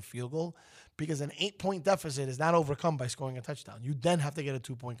of taking a field goal because an 8-point deficit is not overcome by scoring a touchdown. You then have to get a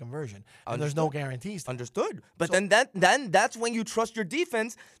 2-point conversion, and there's no guarantees. Understood. But then that's when you trust your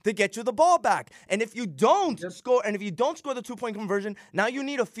defense to get you the ball back. And if you don't score, and if you don't score the 2-point conversion, now you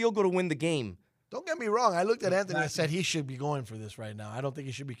need a field goal to win the game. Don't get me wrong. I looked at Anthony and said he should be going for this right now. I don't think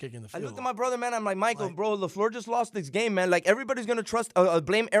he should be kicking the field. I looked at my brother, man. I'm like, Michael, bro, LaFleur just lost this game, man. Like, everybody's going to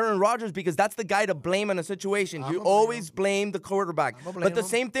blame Aaron Rodgers because that's the guy to blame in a situation. You always blame the quarterback. But the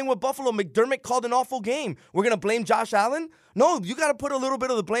same thing with Buffalo. McDermott called an awful game. We're going to blame Josh Allen? No, you got to put a little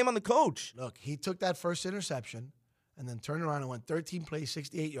bit of the blame on the coach. Look, he took that first interception and then turned around and went 13 plays,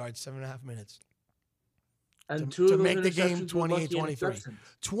 68 yards, 7.5 minutes. And to make the game 28-23.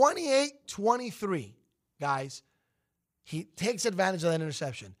 28-23. Guys, he takes advantage of that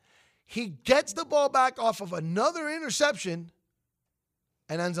interception. He gets the ball back off of another interception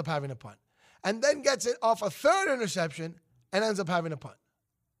and ends up having a punt. And then gets it off a 3rd interception and ends up having a punt.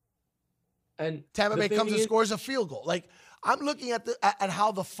 And Tampa Bay comes and scores a field goal. Like, I'm looking at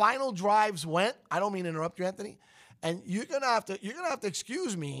how the final drives went. I don't mean to interrupt you, Anthony. And you're gonna have to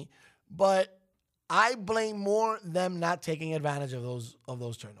excuse me, but I blame more them not taking advantage of those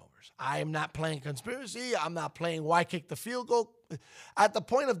turnovers. I am not playing conspiracy. I'm not playing why kick the field goal. At the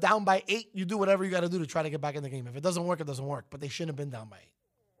point of down by 8, you do whatever you got to do to try to get back in the game. If it doesn't work, it doesn't work. But they shouldn't have been down by 8.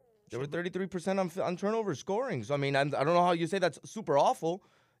 They were 33% on turnover scoring. So, I mean, I don't know how you say that's super awful.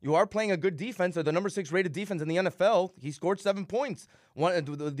 You are playing a good defense, or the number 6 rated defense in the NFL. He scored 7 points.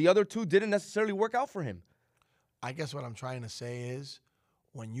 The other 2 didn't necessarily work out for him. I guess what I'm trying to say is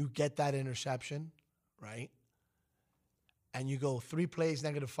when you get that interception, right, and you go 3 plays,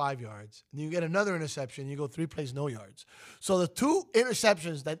 -5 yards, and then you get another interception, you go 3 plays, no yards. So the 2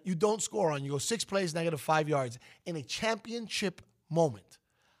 interceptions that you don't score on, you go 6 plays, -5 yards in a championship moment.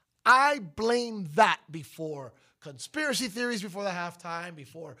 I blame that before conspiracy theories before the halftime,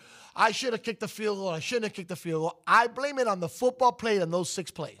 before I should have kicked the field goal, I shouldn't have kicked the field goal. I blame it on the football play on those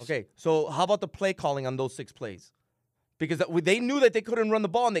 6 plays. Okay, so how about the play calling on those 6 plays? because they knew that they couldn't run the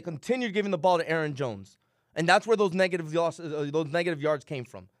ball, and they continued giving the ball to Aaron Jones. And that's where those negative losses, those negative yards came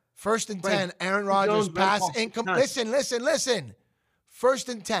from. 1st and 10, Aaron Rodgers pass incomplete. Listen. 1st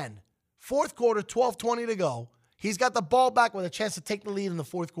and 10, fourth quarter, 12:20 to go. He's got the ball back with a chance to take the lead in the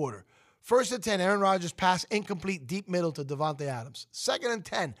fourth quarter. 1st and 10, Aaron Rodgers pass incomplete deep middle to Devontae Adams. 2nd and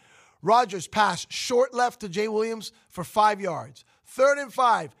 10, Rodgers pass short left to Jay Williams for 5 yards. 3rd and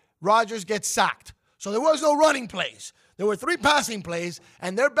 5, Rodgers gets sacked. So there was no running plays. There were 3 passing plays,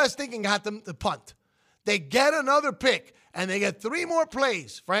 and their best thinking got them to punt. They get another pick, and they get 3 more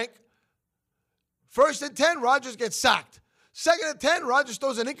plays, Frank. 1st and 10, Rodgers gets sacked. 2nd and 10, Rodgers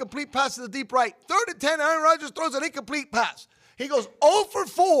throws an incomplete pass to the deep right. 3rd and 10, Aaron Rodgers throws an incomplete pass. He goes 0 for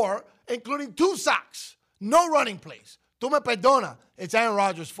 4, including 2 sacks. No running plays. Tu me perdona. It's Aaron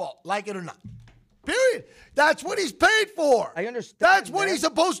Rodgers' fault, like it or not. Period. That's what he's paid for. I understand. That's what he's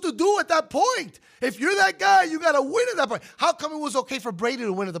supposed to do at that point. If you're that guy, you got to win at that point. How come it was okay for Brady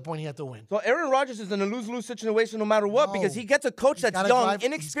to win at the point he had to win? So Aaron Rodgers is in a lose-lose situation no matter what because he gets a coach that's young,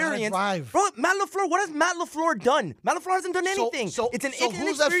 inexperienced. Bro, Matt LaFleur, what has Matt LaFleur done? Matt LaFleur hasn't done anything. It's an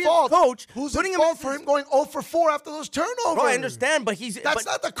inexperienced coach. Who's at fault for him going 0 for 4 after those turnovers? Bro, I understand, but That's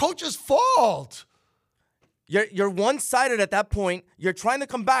not the coach's fault. You're one-sided at that point. You're trying to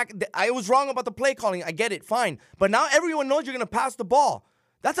come back. I was wrong about the play calling. I get it. Fine. But now everyone knows you're going to pass the ball.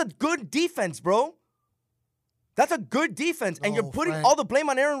 That's a good defense, bro. That's a good defense. And you're putting all the blame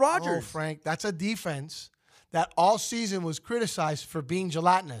on Aaron Rodgers. No, Frank. That's a defense that all season was criticized for being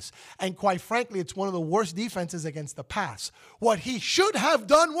gelatinous. And quite frankly, it's one of the worst defenses against the pass. What he should have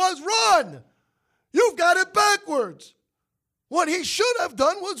done was run. You've got it backwards. What he should have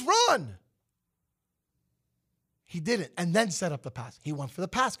done was run. He didn't, and then set up the pass. He went for the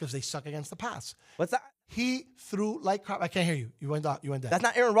pass because they suck against the pass. What's that? He threw like crap. I can't hear you. You went dead. That's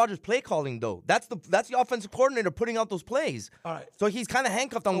not Aaron Rodgers' play calling, though. That's the offensive coordinator putting out those plays. All right. So he's kind of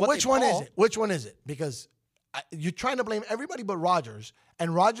handcuffed on what Which one is it? Which one is it? Because you're trying to blame everybody but Rodgers,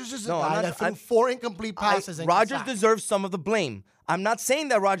 and Rodgers is the guy that threw 4 incomplete passes. Rodgers deserves some of the blame. I'm not saying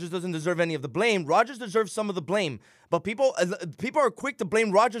that Rodgers doesn't deserve any of the blame. Rodgers deserves some of the blame. But people are quick to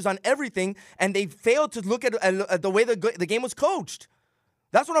blame Rodgers on everything, and they fail to look at the way the game was coached.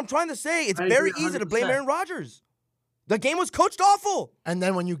 That's what I'm trying to say. It's very easy to blame Aaron Rodgers. The game was coached awful. And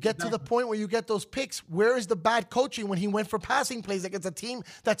then when you get to the point where you get those picks, where is the bad coaching when he went for passing plays against a team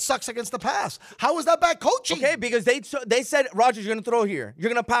that sucks against the pass? How is that bad coaching? Okay, because they said, Rodgers, you're going to throw here. You're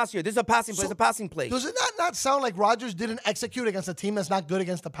going to pass here. This is a passing play. It's a passing play. Does it not sound like Rodgers didn't execute against a team that's not good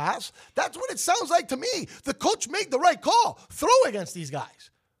against the pass? That's what it sounds like to me. The coach made the right call. Throw against these guys.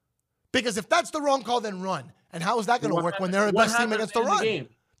 Because if that's the wrong call, then run. And how is that going to work when they're the best team against the run?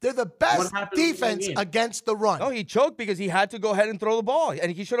 They're the best defense against the run. No, he choked because he had to go ahead and throw the ball,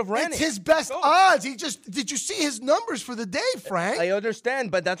 and he should have ran it. It's his best odds. Did you see his numbers for the day, Frank? I understand,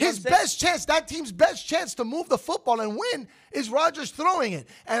 but that's his best chance. That team's best chance to move the football and win is Rodgers throwing it.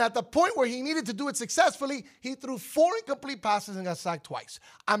 And at the point where he needed to do it successfully, he threw 4 incomplete passes and got sacked twice.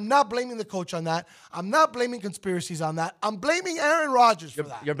 I'm not blaming the coach on that. I'm not blaming conspiracies on that. I'm blaming Aaron Rodgers for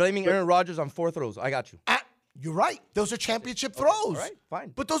that. You're blaming Aaron Rodgers on 4 throws. I got you. You're right. Those are championship throws. All right,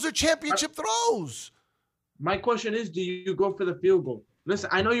 fine. But those are championship throws. My question is, do you go for the field goal? Listen,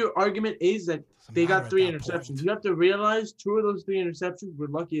 I know your argument is that they got 3 interceptions. You have to realize 2 of those 3 interceptions were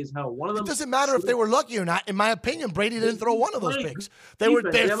lucky as hell. One of them. It doesn't matter if they were lucky or not. In my opinion, Brady didn't throw one of those picks. They're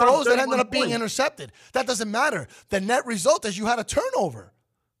throws that ended up being intercepted. That doesn't matter. The net result is you had a turnover.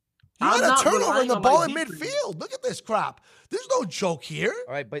 You had a turnover in the ball in midfield. Look at this crap. There's no joke here.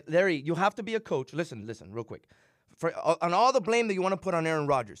 All right, but Larry, you have to be a coach. Listen, real quick. On all the blame that you want to put on Aaron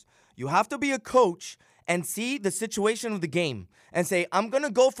Rodgers, you have to be a coach and see the situation of the game and say, I'm going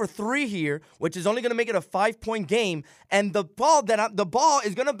to go for 3 here, which is only going to make it a 5-point game, and the ball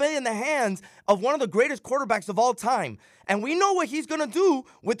is going to be in the hands of one of the greatest quarterbacks of all time. And we know what he's going to do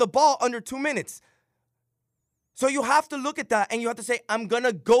with the ball under 2 minutes. So you have to look at that, and you have to say, I'm going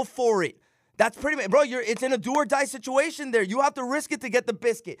to go for it. That's pretty much, bro. It's in a do or die situation there. You have to risk it to get the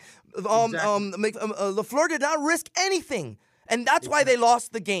biscuit. LaFleur did not risk anything, and that's why they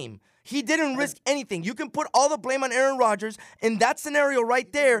lost the game. He didn't risk anything. You can put all the blame on Aaron Rodgers. In that scenario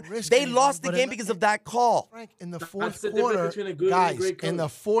right there, they lost the game because of that call. Frank, in the fourth quarter, guys, in the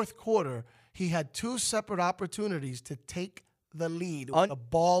fourth quarter, he had 2 separate opportunities to take the lead with the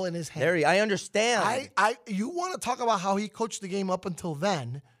ball in his hand. Harry, I understand. You want to talk about how he coached the game up until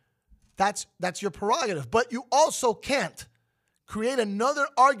then. That's your prerogative. But you also can't create another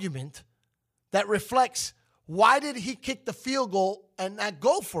argument that reflects why did he kick the field goal and not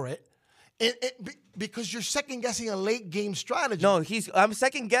go for it Because you're second guessing a late game strategy. No, I'm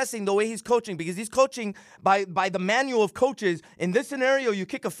second guessing the way he's coaching because he's coaching by the manual of coaches. In this scenario, you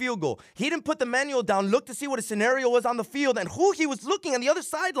kick a field goal. He didn't put the manual down, look to see what his scenario was on the field and who he was looking on the other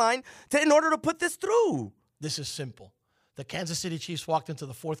sideline in order to put this through. This is simple. The Kansas City Chiefs walked into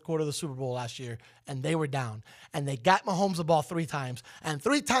the fourth quarter of the Super Bowl last year, and they were down. And they got Mahomes the ball 3 times. And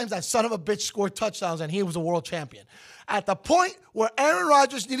 3 times that son of a bitch scored touchdowns, and he was a world champion. At the point where Aaron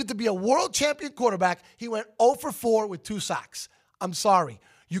Rodgers needed to be a world champion quarterback, he went 0 for 4 with 2 sacks. I'm sorry.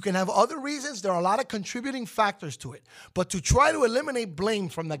 You can have other reasons. There are a lot of contributing factors to it. But to try to eliminate blame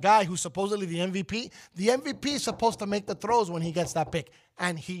from the guy who's supposedly the MVP is supposed to make the throws when he gets that pick.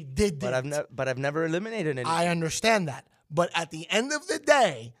 And he did that. But I've never eliminated it. I understand that. But at the end of the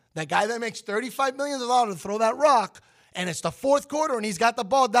day, the guy that makes $35 million to throw that rock, and it's the fourth quarter and he's got the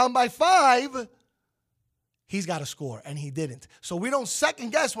ball down by 5, he's got to score, and he didn't. So we don't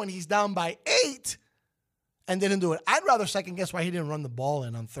second guess when he's down by 8 and didn't do it. I'd rather second guess why he didn't run the ball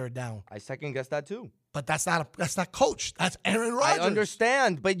in on 3rd down. I second guess that too. But that's not coach. That's Aaron Rodgers. I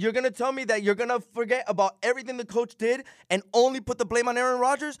understand, but you're going to tell me that you're going to forget about everything the coach did and only put the blame on Aaron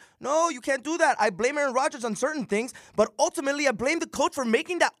Rodgers? No, you can't do that. I blame Aaron Rodgers on certain things, but ultimately I blame the coach for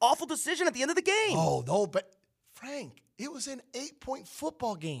making that awful decision at the end of the game. Oh, no, but Frank, it was an 8-point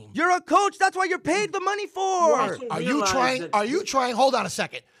football game. You're a coach. That's what you're paid the money for. Are you trying, hold on a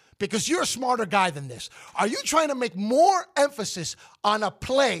second, because you're a smarter guy than this. Are you trying to make more emphasis on a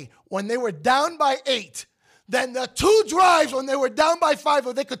play when they were down by 8 than the 2 drives when they were down by 5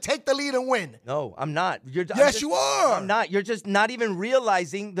 where they could take the lead and win? No, I'm not. You are. I'm not. You're just not even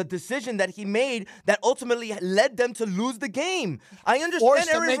realizing the decision that he made that ultimately led them to lose the game. I understand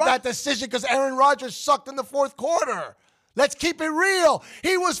Forced to make that decision because Aaron Rodgers sucked in the fourth quarter. Let's keep it real.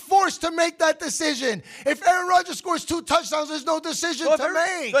 He was forced to make that decision. If Aaron Rodgers scores 2 touchdowns, there's no decision to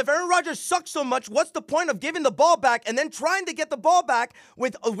make. So if Aaron Rodgers sucks so much, what's the point of giving the ball back and then trying to get the ball back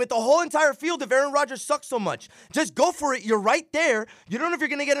with the whole entire field if Aaron Rodgers sucks so much? Just go for it. You're right there. You don't know if you're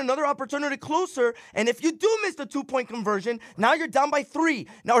going to get another opportunity closer. And if you do miss the 2-point conversion, now you're down by 3,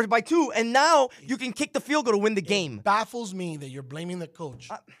 now or by 2, and now you can kick the field goal to win the game. It baffles me that you're blaming the coach.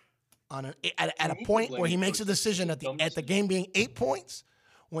 At a point where he makes a decision at the game being 8 points,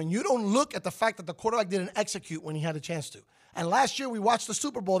 when you don't look at the fact that the quarterback didn't execute when he had a chance to. And last year we watched the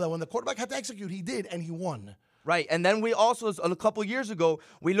Super Bowl that when the quarterback had to execute, he did, and he won. Right, and then we also, a couple years ago,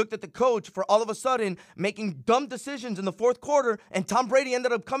 we looked at the coach for all of a sudden making dumb decisions in the fourth quarter, and Tom Brady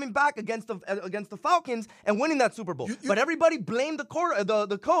ended up coming back against the Falcons and winning that Super Bowl. But everybody blamed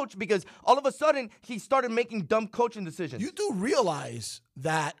the coach because all of a sudden he started making dumb coaching decisions. You do realize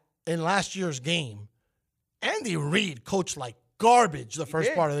that in last year's game, Andy Reid coached like garbage the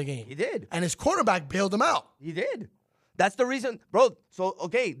first part of the game. He did. And his quarterback bailed him out. He did. That's the reason, bro. So,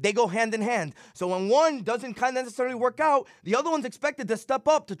 okay, they go hand in hand. So when one doesn't kind of necessarily work out, the other one's expected to step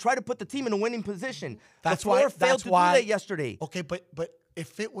up to try to put the team in a winning position. That's why failed to do that yesterday. Okay, but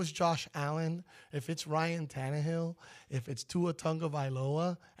if it was Josh Allen, if it's Ryan Tannehill, if it's Tua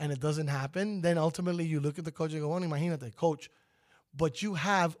Tagovailoa, and it doesn't happen, then ultimately you look at the coach and go, "Oh, imagínate, coach." But you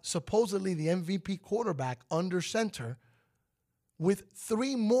have supposedly the MVP quarterback under center with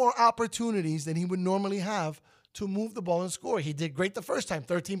 3 more opportunities than he would normally have to move the ball and score. He did great the first time,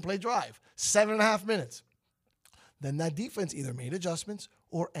 13-play drive, 7.5 minutes. Then that defense either made adjustments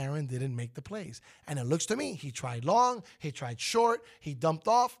or Aaron didn't make the plays. And it looks to me, he tried long, he tried short, he dumped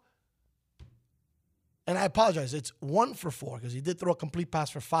off. And I apologize, it's 1 for 4 because he did throw a complete pass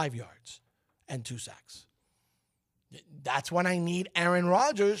for 5 yards and 2 sacks. That's when I need Aaron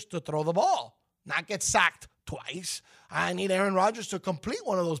Rodgers to throw the ball, not get sacked twice. I need Aaron Rodgers to complete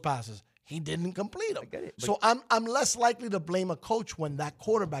one of those passes. He didn't complete them. I get it, so I'm less likely to blame a coach when that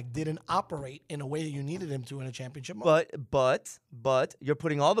quarterback didn't operate in a way that you needed him to in a championship moment. But you're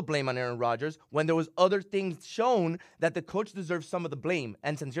putting all the blame on Aaron Rodgers when there was other things shown that the coach deserves some of the blame.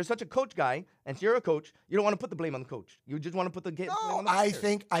 And since you're such a coach guy, and you're a coach, you don't want to put the blame on the coach. You just want to put the blame on the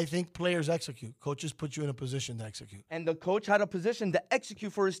player. I think players execute. Coaches put you in a position to execute. And the coach had a position to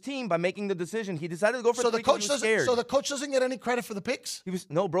execute for his team by making the decision. He decided to go for the coach. So the coach doesn't get any credit for the picks?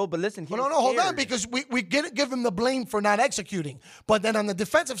 No, bro, but listen. No, hold on, because we give him the blame for not executing. But then on the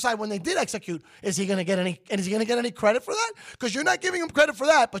defensive side, when they did execute, is he going to get any credit for that? Because you're not giving him credit for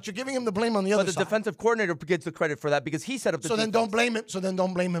that, but you're giving him the blame on the other side. But the defensive coordinator gets the credit for that because he set up the defense. Then don't blame him. So then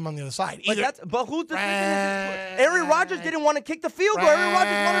don't blame him on the other side. But whose decision is it? Aaron Rodgers didn't want to kick the field goal. Aaron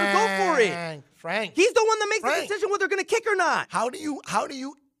Rodgers wanted to go for it. Frank, he's the one that makes the decision whether they're going to kick or not. How do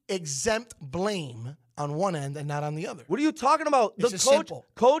you exempt blame on one end and not on the other? What are you talking about? It's simple.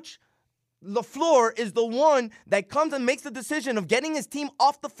 Coach LaFleur is the one that comes and makes the decision of getting his team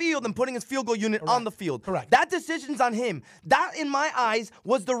off the field and putting his field goal unit on the field. Correct. That decision's on him. That, in my eyes,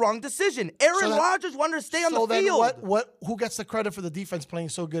 was the wrong decision. Aaron Rodgers wanted to stay on the field. Who gets the credit for the defense playing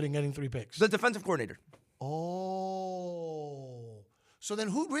so good and getting 3 picks? The defensive coordinator. Oh. So then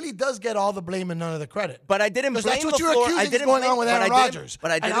who really does get all the blame and none of the credit? But I didn't blame that's what LaFleur. you're accusing is going on with Aaron Rodgers. But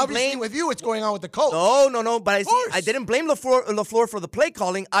I didn't and obviously blame with you, it's going on with the coach. No. But I didn't blame LaFleur for the play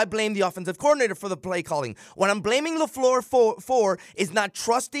calling. I blame the offensive coordinator for the play calling. What I'm blaming LaFleur for is not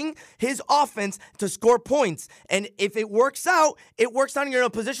trusting his offense to score points. And if it works out, it works out and you're in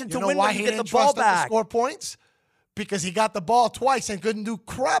a position to win when you get the ball back. To score points? Because he got the ball twice and couldn't do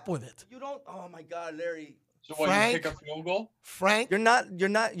crap with it. You don't. Oh my God, Larry. So what, you pick a field goal? Frank,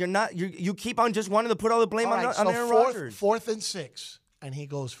 you keep on just wanting to put all the blame on Aaron Rodgers. 4th and 6, and he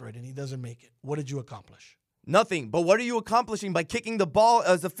goes for it, and he doesn't make it. What did you accomplish? Nothing. But what are you accomplishing by kicking the ball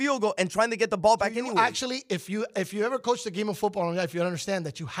as a field goal and trying to get the ball back anyway? Actually, if you ever coached a game of football in life, you understand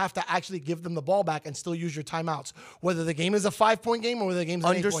that you have to actually give them the ball back and still use your timeouts, whether the game is a 5-point game or whether the game is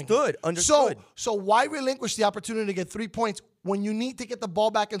an 8-point game. Understood. So why relinquish the opportunity to get 3 points when you need to get the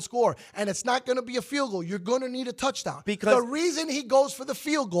ball back and score? And it's not going to be a field goal. You're going to need a touchdown. Because the reason he goes for the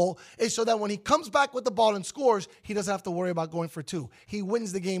field goal is so that when he comes back with the ball and scores, he doesn't have to worry about going for 2. He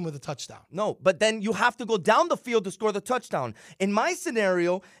wins the game with a touchdown. No, but then you have to go down the field to score the touchdown. In my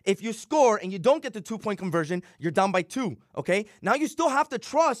scenario, if you score and you don't get the 2-point conversion, you're down by 2, okay? Now you still have to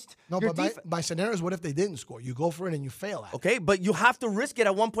trust your defense. My scenario is what if they didn't score? You go for it and you fail at it. Okay, but you have to risk it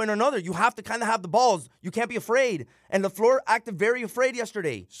at one point or another. You have to kind of have the balls. You can't be afraid. And LaFleur acted very afraid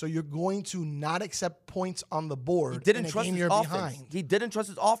yesterday. So you're going to not accept points on the board. He didn't trust his offense. Behind. He didn't trust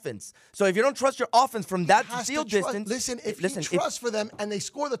his offense. So if you don't trust your offense from that field distance, if he trusts for them and they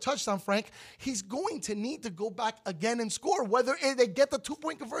score the touchdown, Frank, he's going to need to go back again and score, whether they get the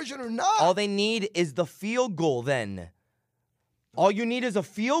 2-point conversion or not. All they need is the field goal then. All you need is a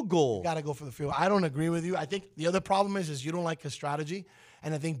field goal. You got to go for the field. I don't agree with you. I think the other problem is you don't like his strategy.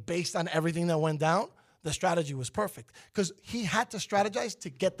 And I think based on everything that went down, the strategy was perfect because he had to strategize to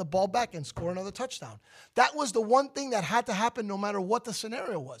get the ball back and score another touchdown. That was the one thing that had to happen no matter what the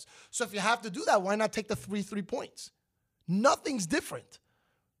scenario was. So if you have to do that, why not take the 3 points? Nothing's different.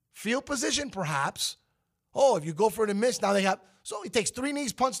 Field position, perhaps. Oh, if you go for it and miss, now they have. So he takes 3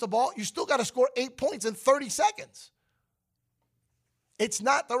 knees, punts the ball. You still got to score 8 points in 30 seconds. It's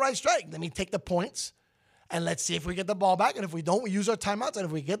not the right strike. Let me take the points. And let's see if we get the ball back. And if we don't, we use our timeouts. And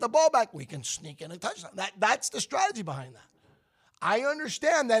if we get the ball back, we can sneak in a touchdown. That's the strategy behind that. I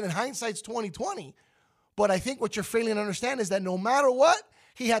understand that in hindsight's 2020. But I think what you're failing to understand is that no matter what,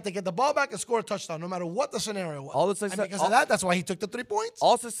 he had to get the ball back and score a touchdown, no matter what the scenario was. And because of that, that's why he took the 3 points.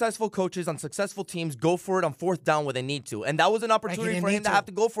 All successful coaches on successful teams go for it on 4th down when they need to. And that was an opportunity for him to have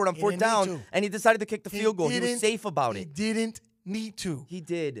to go for it on 4th down. And he decided to kick the field goal. He was safe about it. He didn't need to. He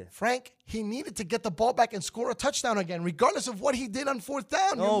did. Frank, he needed to get the ball back and score a touchdown again, regardless of what he did on 4th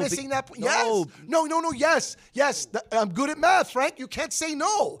down. No, you're missing that. Yes. No. Yes. I'm good at math, Frank. You can't say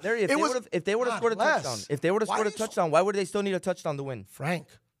no. Larry, if they would have scored a touchdown, why would they still need a touchdown to win? Frank,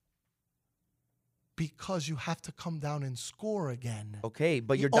 because you have to come down and score again. Okay,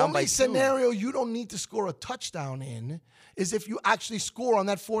 but you're down by 2. The only scenario you don't need to score a touchdown in is if you actually score on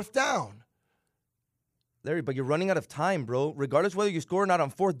that 4th down. Larry, but you're running out of time, bro. Regardless whether you score or not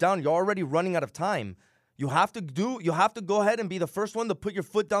on 4th down, you're already running out of time. You have to go ahead and be the first one to put your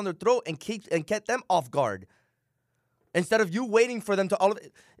foot down their throat and get them off guard. Instead of you waiting for them to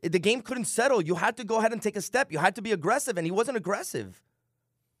the game couldn't settle. You had to go ahead and take a step. You had to be aggressive, and he wasn't aggressive.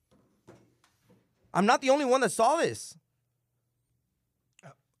 I'm not the only one that saw this.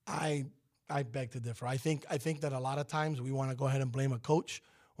 I beg to differ. I think that a lot of times we want to go ahead and blame a coach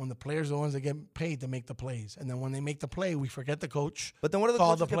when the players are the ones that get paid to make the plays. And then when they make the play, we forget the coach. But then what do the call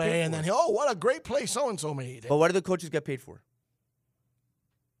coaches the get play paid and for? then what a great play so-and-so made. But what do the coaches get paid for?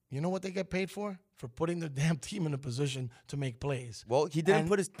 You know what they get paid for? For putting their damn team in a position to make plays. Well, he didn't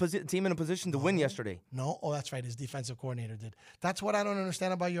put his team in a position to win yesterday. No? Oh, that's right. His defensive coordinator did. That's what I don't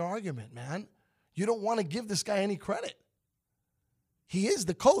understand about your argument, man. You don't want to give this guy any credit. He is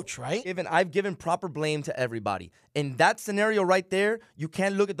the coach, right? I've given proper blame to everybody. In that scenario right there, you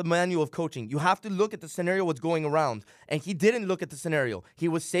can't look at the manual of coaching. You have to look at the scenario, what's going around. And he didn't look at the scenario. He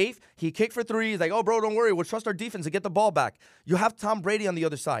was safe. He kicked for 3. He's like, oh, bro, don't worry. We'll trust our defense to get the ball back. You have Tom Brady on the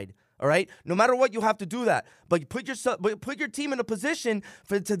other side. All right? No matter what, you have to do that. But put your team in a position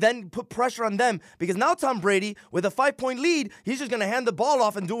to then put pressure on them. Because now Tom Brady, with a 5-point lead, he's just going to hand the ball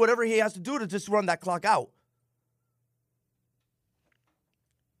off and do whatever he has to do to just run that clock out.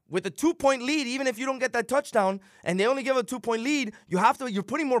 With a 2-point lead, even if you don't get that touchdown and they only give a 2-point lead, you're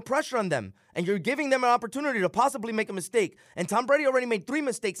putting more pressure on them and you're giving them an opportunity to possibly make a mistake. And Tom Brady already made 3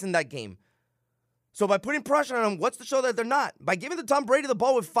 mistakes in that game. So by putting pressure on them, what's to show that they're not? By giving the Tom Brady the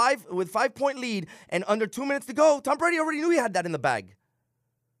ball with 5-point lead and under 2 minutes to go, Tom Brady already knew he had that in the bag.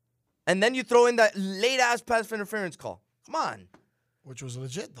 And then you throw in that late-ass pass interference call. Come on. Which was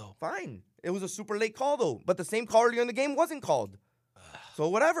legit, though. Fine. It was a super late call, though. But the same call earlier in the game wasn't called. So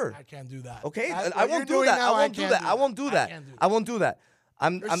whatever. I can't do that. Okay? I won't do that. I won't do that. I won't do that. I won't do that.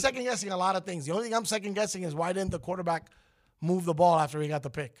 I'm second-guessing a lot of things. The only thing I'm second-guessing is why didn't the quarterback move the ball after he got the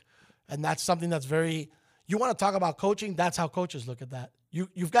pick? And that's something that's very – you want to talk about coaching? That's how coaches look at that.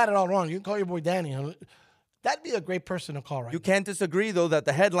 You've got it all wrong. You can call your boy Danny. That'd be a great person to call right You can't disagree, though, that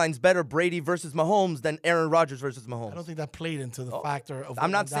the headline's better Brady versus Mahomes than Aaron Rodgers versus Mahomes. I don't think that played into the factor of.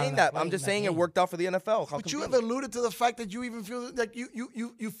 I'm not saying that. I'm just saying it worked out for the NFL. But you have alluded to the fact that you even feel like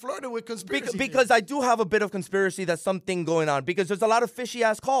you flirted with conspiracy. Because I do have a bit of conspiracy that's something going on. Because there's a lot of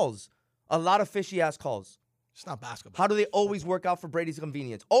fishy-ass calls. It's not basketball. How do they always work out for Brady's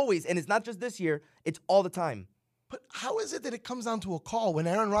convenience? Always. And it's not just this year. It's all the time. But how is it that it comes down to a call when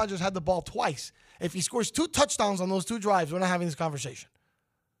Aaron Rodgers had the ball twice? If he scores 2 touchdowns on those 2 drives, we're not having this conversation.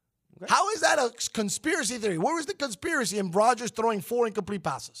 Okay. How is that a conspiracy theory? Where was the conspiracy in Rodgers throwing 4 incomplete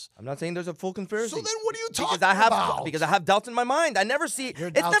passes? I'm not saying there's a full conspiracy. So then what are you talking about? Because I have doubts in my mind. I never see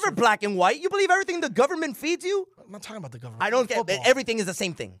it's never black and white. You believe everything the government feeds you? I'm not talking about the government. I don't get everything is the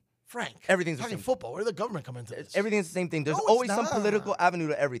same thing. Frank, everything's the same. Football. Where did the government come into this? Everything's the same thing. There's always some political avenue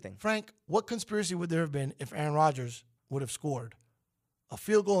to everything. Frank, what conspiracy would there have been if Aaron Rodgers would have scored a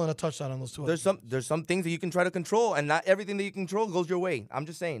field goal and a touchdown on those 2? There's some things that you can try to control, and not everything that you control goes your way. I'm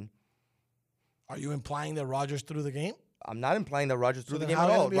just saying. Are you implying that Rodgers threw the game? I'm not implying that Rodgers threw the game at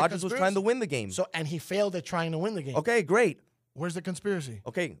all. Rodgers was trying to win the game. And he failed at trying to win the game. Okay, great. Where's the conspiracy?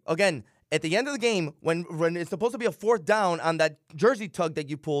 Okay, again, at the end of the game, when it's supposed to be a 4th down on that jersey tug that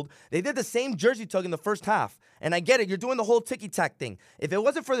you pulled, they did the same jersey tug in the first half. And I get it, you're doing the whole ticky-tack thing. If it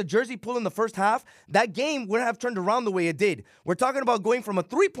wasn't for the jersey pull in the first half, that game wouldn't have turned around the way it did. We're talking about going from a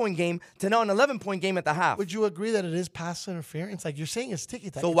 3-point game to now an 11-point game at the half. Would you agree that it is pass interference? Like you're saying it's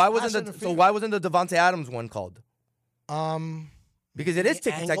ticky-tack. So why wasn't the Devontae Adams one called? Because it is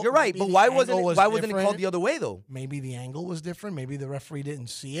ticky-tack. You're right. But why wasn't it called the other way, though? Maybe the angle was different. Maybe the referee didn't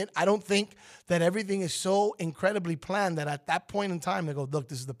see it. I don't think that everything is so incredibly planned that at that point in time they go, look,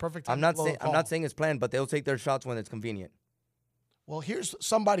 this is the perfect time to blow the call. I'm not saying it's planned, but they'll take their shots when it's convenient. Well, here's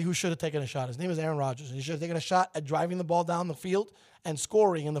somebody who should have taken a shot. His name is Aaron Rodgers. And he should have taken a shot at driving the ball down the field and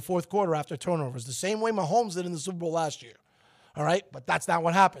scoring in the 4th quarter after turnovers, the same way Mahomes did in the Super Bowl last year. All right? But that's not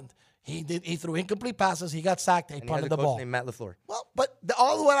what happened. He threw incomplete passes. He got sacked. He punted the ball. Named Matt LaFleur. Well, but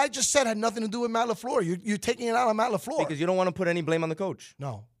all of what I just said had nothing to do with Matt LaFleur. You're taking it out on Matt LaFleur. Because you don't want to put any blame on the coach.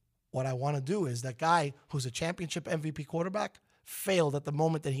 No. What I want to do is that guy who's a championship MVP quarterback failed at the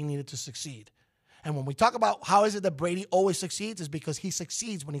moment that he needed to succeed. And when we talk about how is it that Brady always succeeds is because he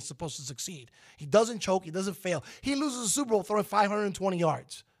succeeds when he's supposed to succeed. He doesn't choke. He doesn't fail. He loses a Super Bowl throwing 520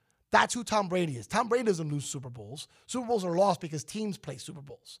 yards. That's who Tom Brady is. Tom Brady doesn't lose Super Bowls. Super Bowls are lost because teams play Super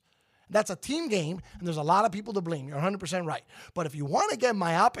Bowls. That's a team game, and there's a lot of people to blame. You're 100% right. But if you want to get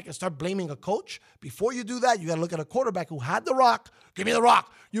myopic and start blaming a coach, before you do that, you got to look at a quarterback who had the rock. Give me the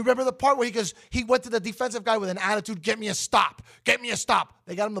rock. You remember the part where he went to the defensive guy with an attitude, get me a stop. Get me a stop.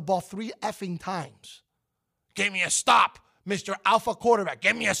 They got him the ball 3 effing times. Give me a stop, Mr. Alpha quarterback.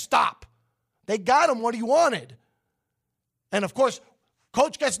 Give me a stop. They got him what he wanted. And, of course,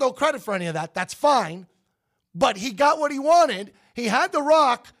 coach gets no credit for any of that. That's fine. But he got what he wanted. He had the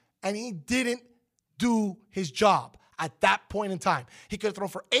rock. And he didn't do his job at that point in time. He could have thrown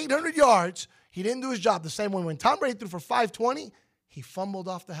for 800 yards. He didn't do his job the same way when Tom Brady threw for 520. He fumbled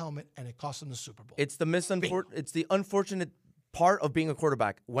off the helmet, and it cost him the Super Bowl. It's the unfortunate part of being a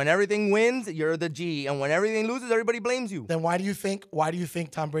quarterback. When everything wins, you're the G. And when everything loses, everybody blames you. Then why do you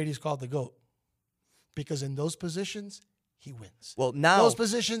think Tom Brady's called the GOAT? Because in those positions, he wins. Well, now those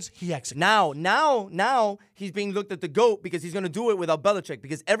positions, he executes. Now he's being looked at the GOAT because he's going to do it without Belichick,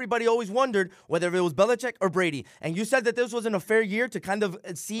 because everybody always wondered whether it was Belichick or Brady. And you said that this wasn't a fair year to kind of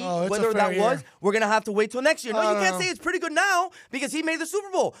see whether that was. We're going to have to wait till next year. No, you can't say it's pretty good now because he made the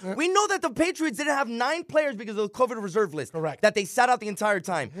Super Bowl. Yeah. We know that the Patriots didn't have 9 players because of the COVID reserve list. Correct. That they sat out the entire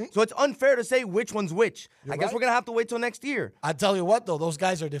time. Mm-hmm. So it's unfair to say which one's which. I guess we're going to have to wait till next year. I tell you what, though, those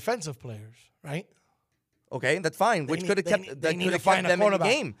guys are defensive players, right? Okay, that's fine. Which could have kept them in the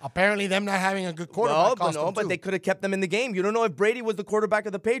game. Apparently, them not having a good quarterback cost them but they could have kept them in the game. You don't know if Brady was the quarterback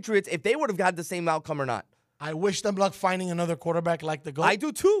of the Patriots, if they would have had the same outcome or not. I wish them luck finding another quarterback like the GOAT. I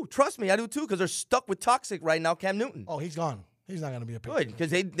do too. Trust me, I do too, because they're stuck with toxic right now, Cam Newton. Oh, he's gone. He's not going to be a Good, because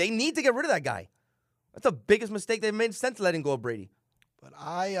they need to get rid of that guy. That's the biggest mistake they've made since letting go of Brady. But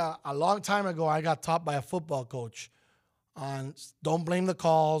a long time ago, I got taught by a football coach on don't blame the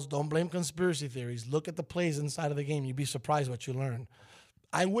calls, don't blame conspiracy theories. Look at the plays inside of the game. You'd be surprised what you learn.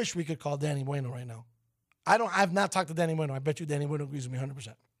 I wish we could call Danny Bueno right now. I've not talked to Danny Bueno. I bet you Danny Bueno agrees with me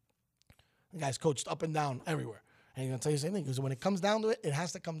 100%. The guy's coached up and down everywhere. And he's going to tell you the same thing. Because when it comes down to it, it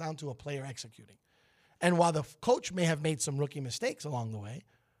has to come down to a player executing. And while the coach may have made some rookie mistakes along the way,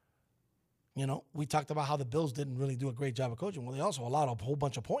 you know, we talked about how the Bills didn't really do a great job of coaching. Well, they also allowed a whole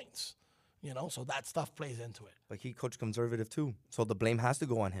bunch of points, you know, so that stuff plays into it. But he coached conservative too, so the blame has to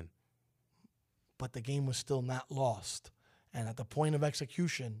go on him. But the game was still not lost. And at the point of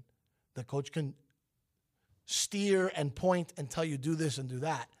execution, the coach can steer and point and tell you do this and do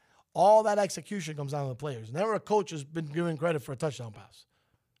that. All that execution comes down to the players. Never a coach has been given credit for a touchdown pass.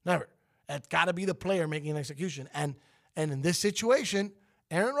 Never. It's got to be the player making an execution. And in this situation,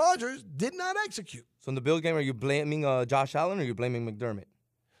 Aaron Rodgers did not execute. So in the Bills game, are you blaming Josh Allen or are you blaming McDermott?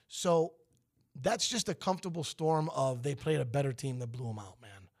 So that's just a comfortable storm of they played a better team that blew them out,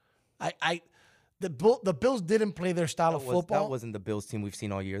 man. The Bills didn't play their style of football. That wasn't the Bills team we've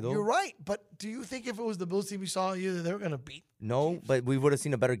seen all year, though. You're right, but do you think if it was the Bills team we saw all year, they were going to beat? No, but we would have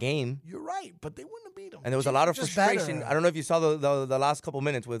seen a better game. You're right, but they wouldn't have beat them. And there was a lot of Just frustration. better. I don't know if you saw the last couple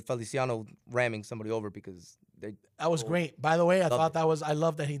minutes with Feliciano ramming somebody over because they. That was great. By the way, I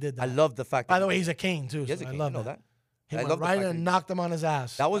love that he did that. I love the fact. By the way, he's a king too. He is So a I king, love you know that. that. He I went love the right fact and knocked him on his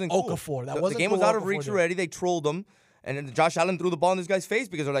ass. That wasn't cool. Okafor. That the wasn't game cool. was out of Okafor reach did. already. They trolled him, and then Josh Allen threw the ball in this guy's face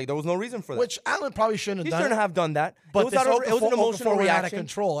because they're like, there was no reason for that. Which Allen probably shouldn't He have done. shouldn't have done that. But it was an emotional Okafor went reaction. out of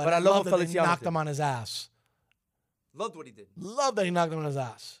control. And But I love that what they Feliciano knocked did. him on his ass. Loved what he did. Love that he knocked him on his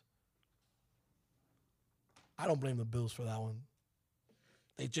ass. I don't blame the Bills for that one.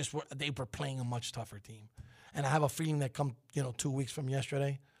 They were playing a much tougher team. And I have a feeling that 2 weeks from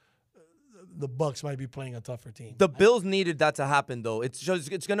yesterday, the Bucs might be playing a tougher team. The Bills needed that to happen, though. It's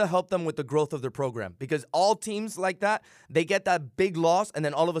going to help them with the growth of their program because all teams like that, they get that big loss and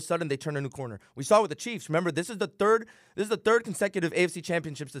then all of a sudden they turn a new corner. We saw it with the Chiefs. Remember, this is the third consecutive AFC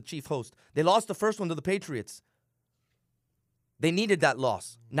Championships the Chiefs host. They lost the first one to the Patriots. They needed that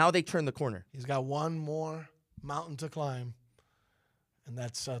loss. Now they turn the corner. He's got one more mountain to climb, and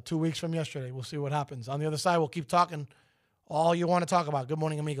that's 2 weeks from yesterday. We'll see what happens. On the other side, we'll keep talking all you want to talk about. Good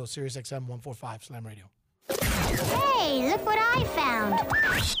morning, amigos. Sirius XM 145 Slam Radio. Hey, look what I found.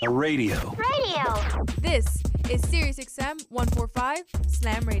 A radio. This is Sirius XM 145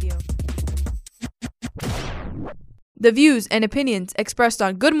 Slam Radio. The views and opinions expressed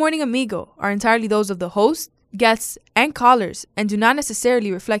on Good Morning Amigo are entirely those of the host, guests, and callers and do not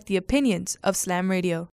necessarily reflect the opinions of Slam Radio.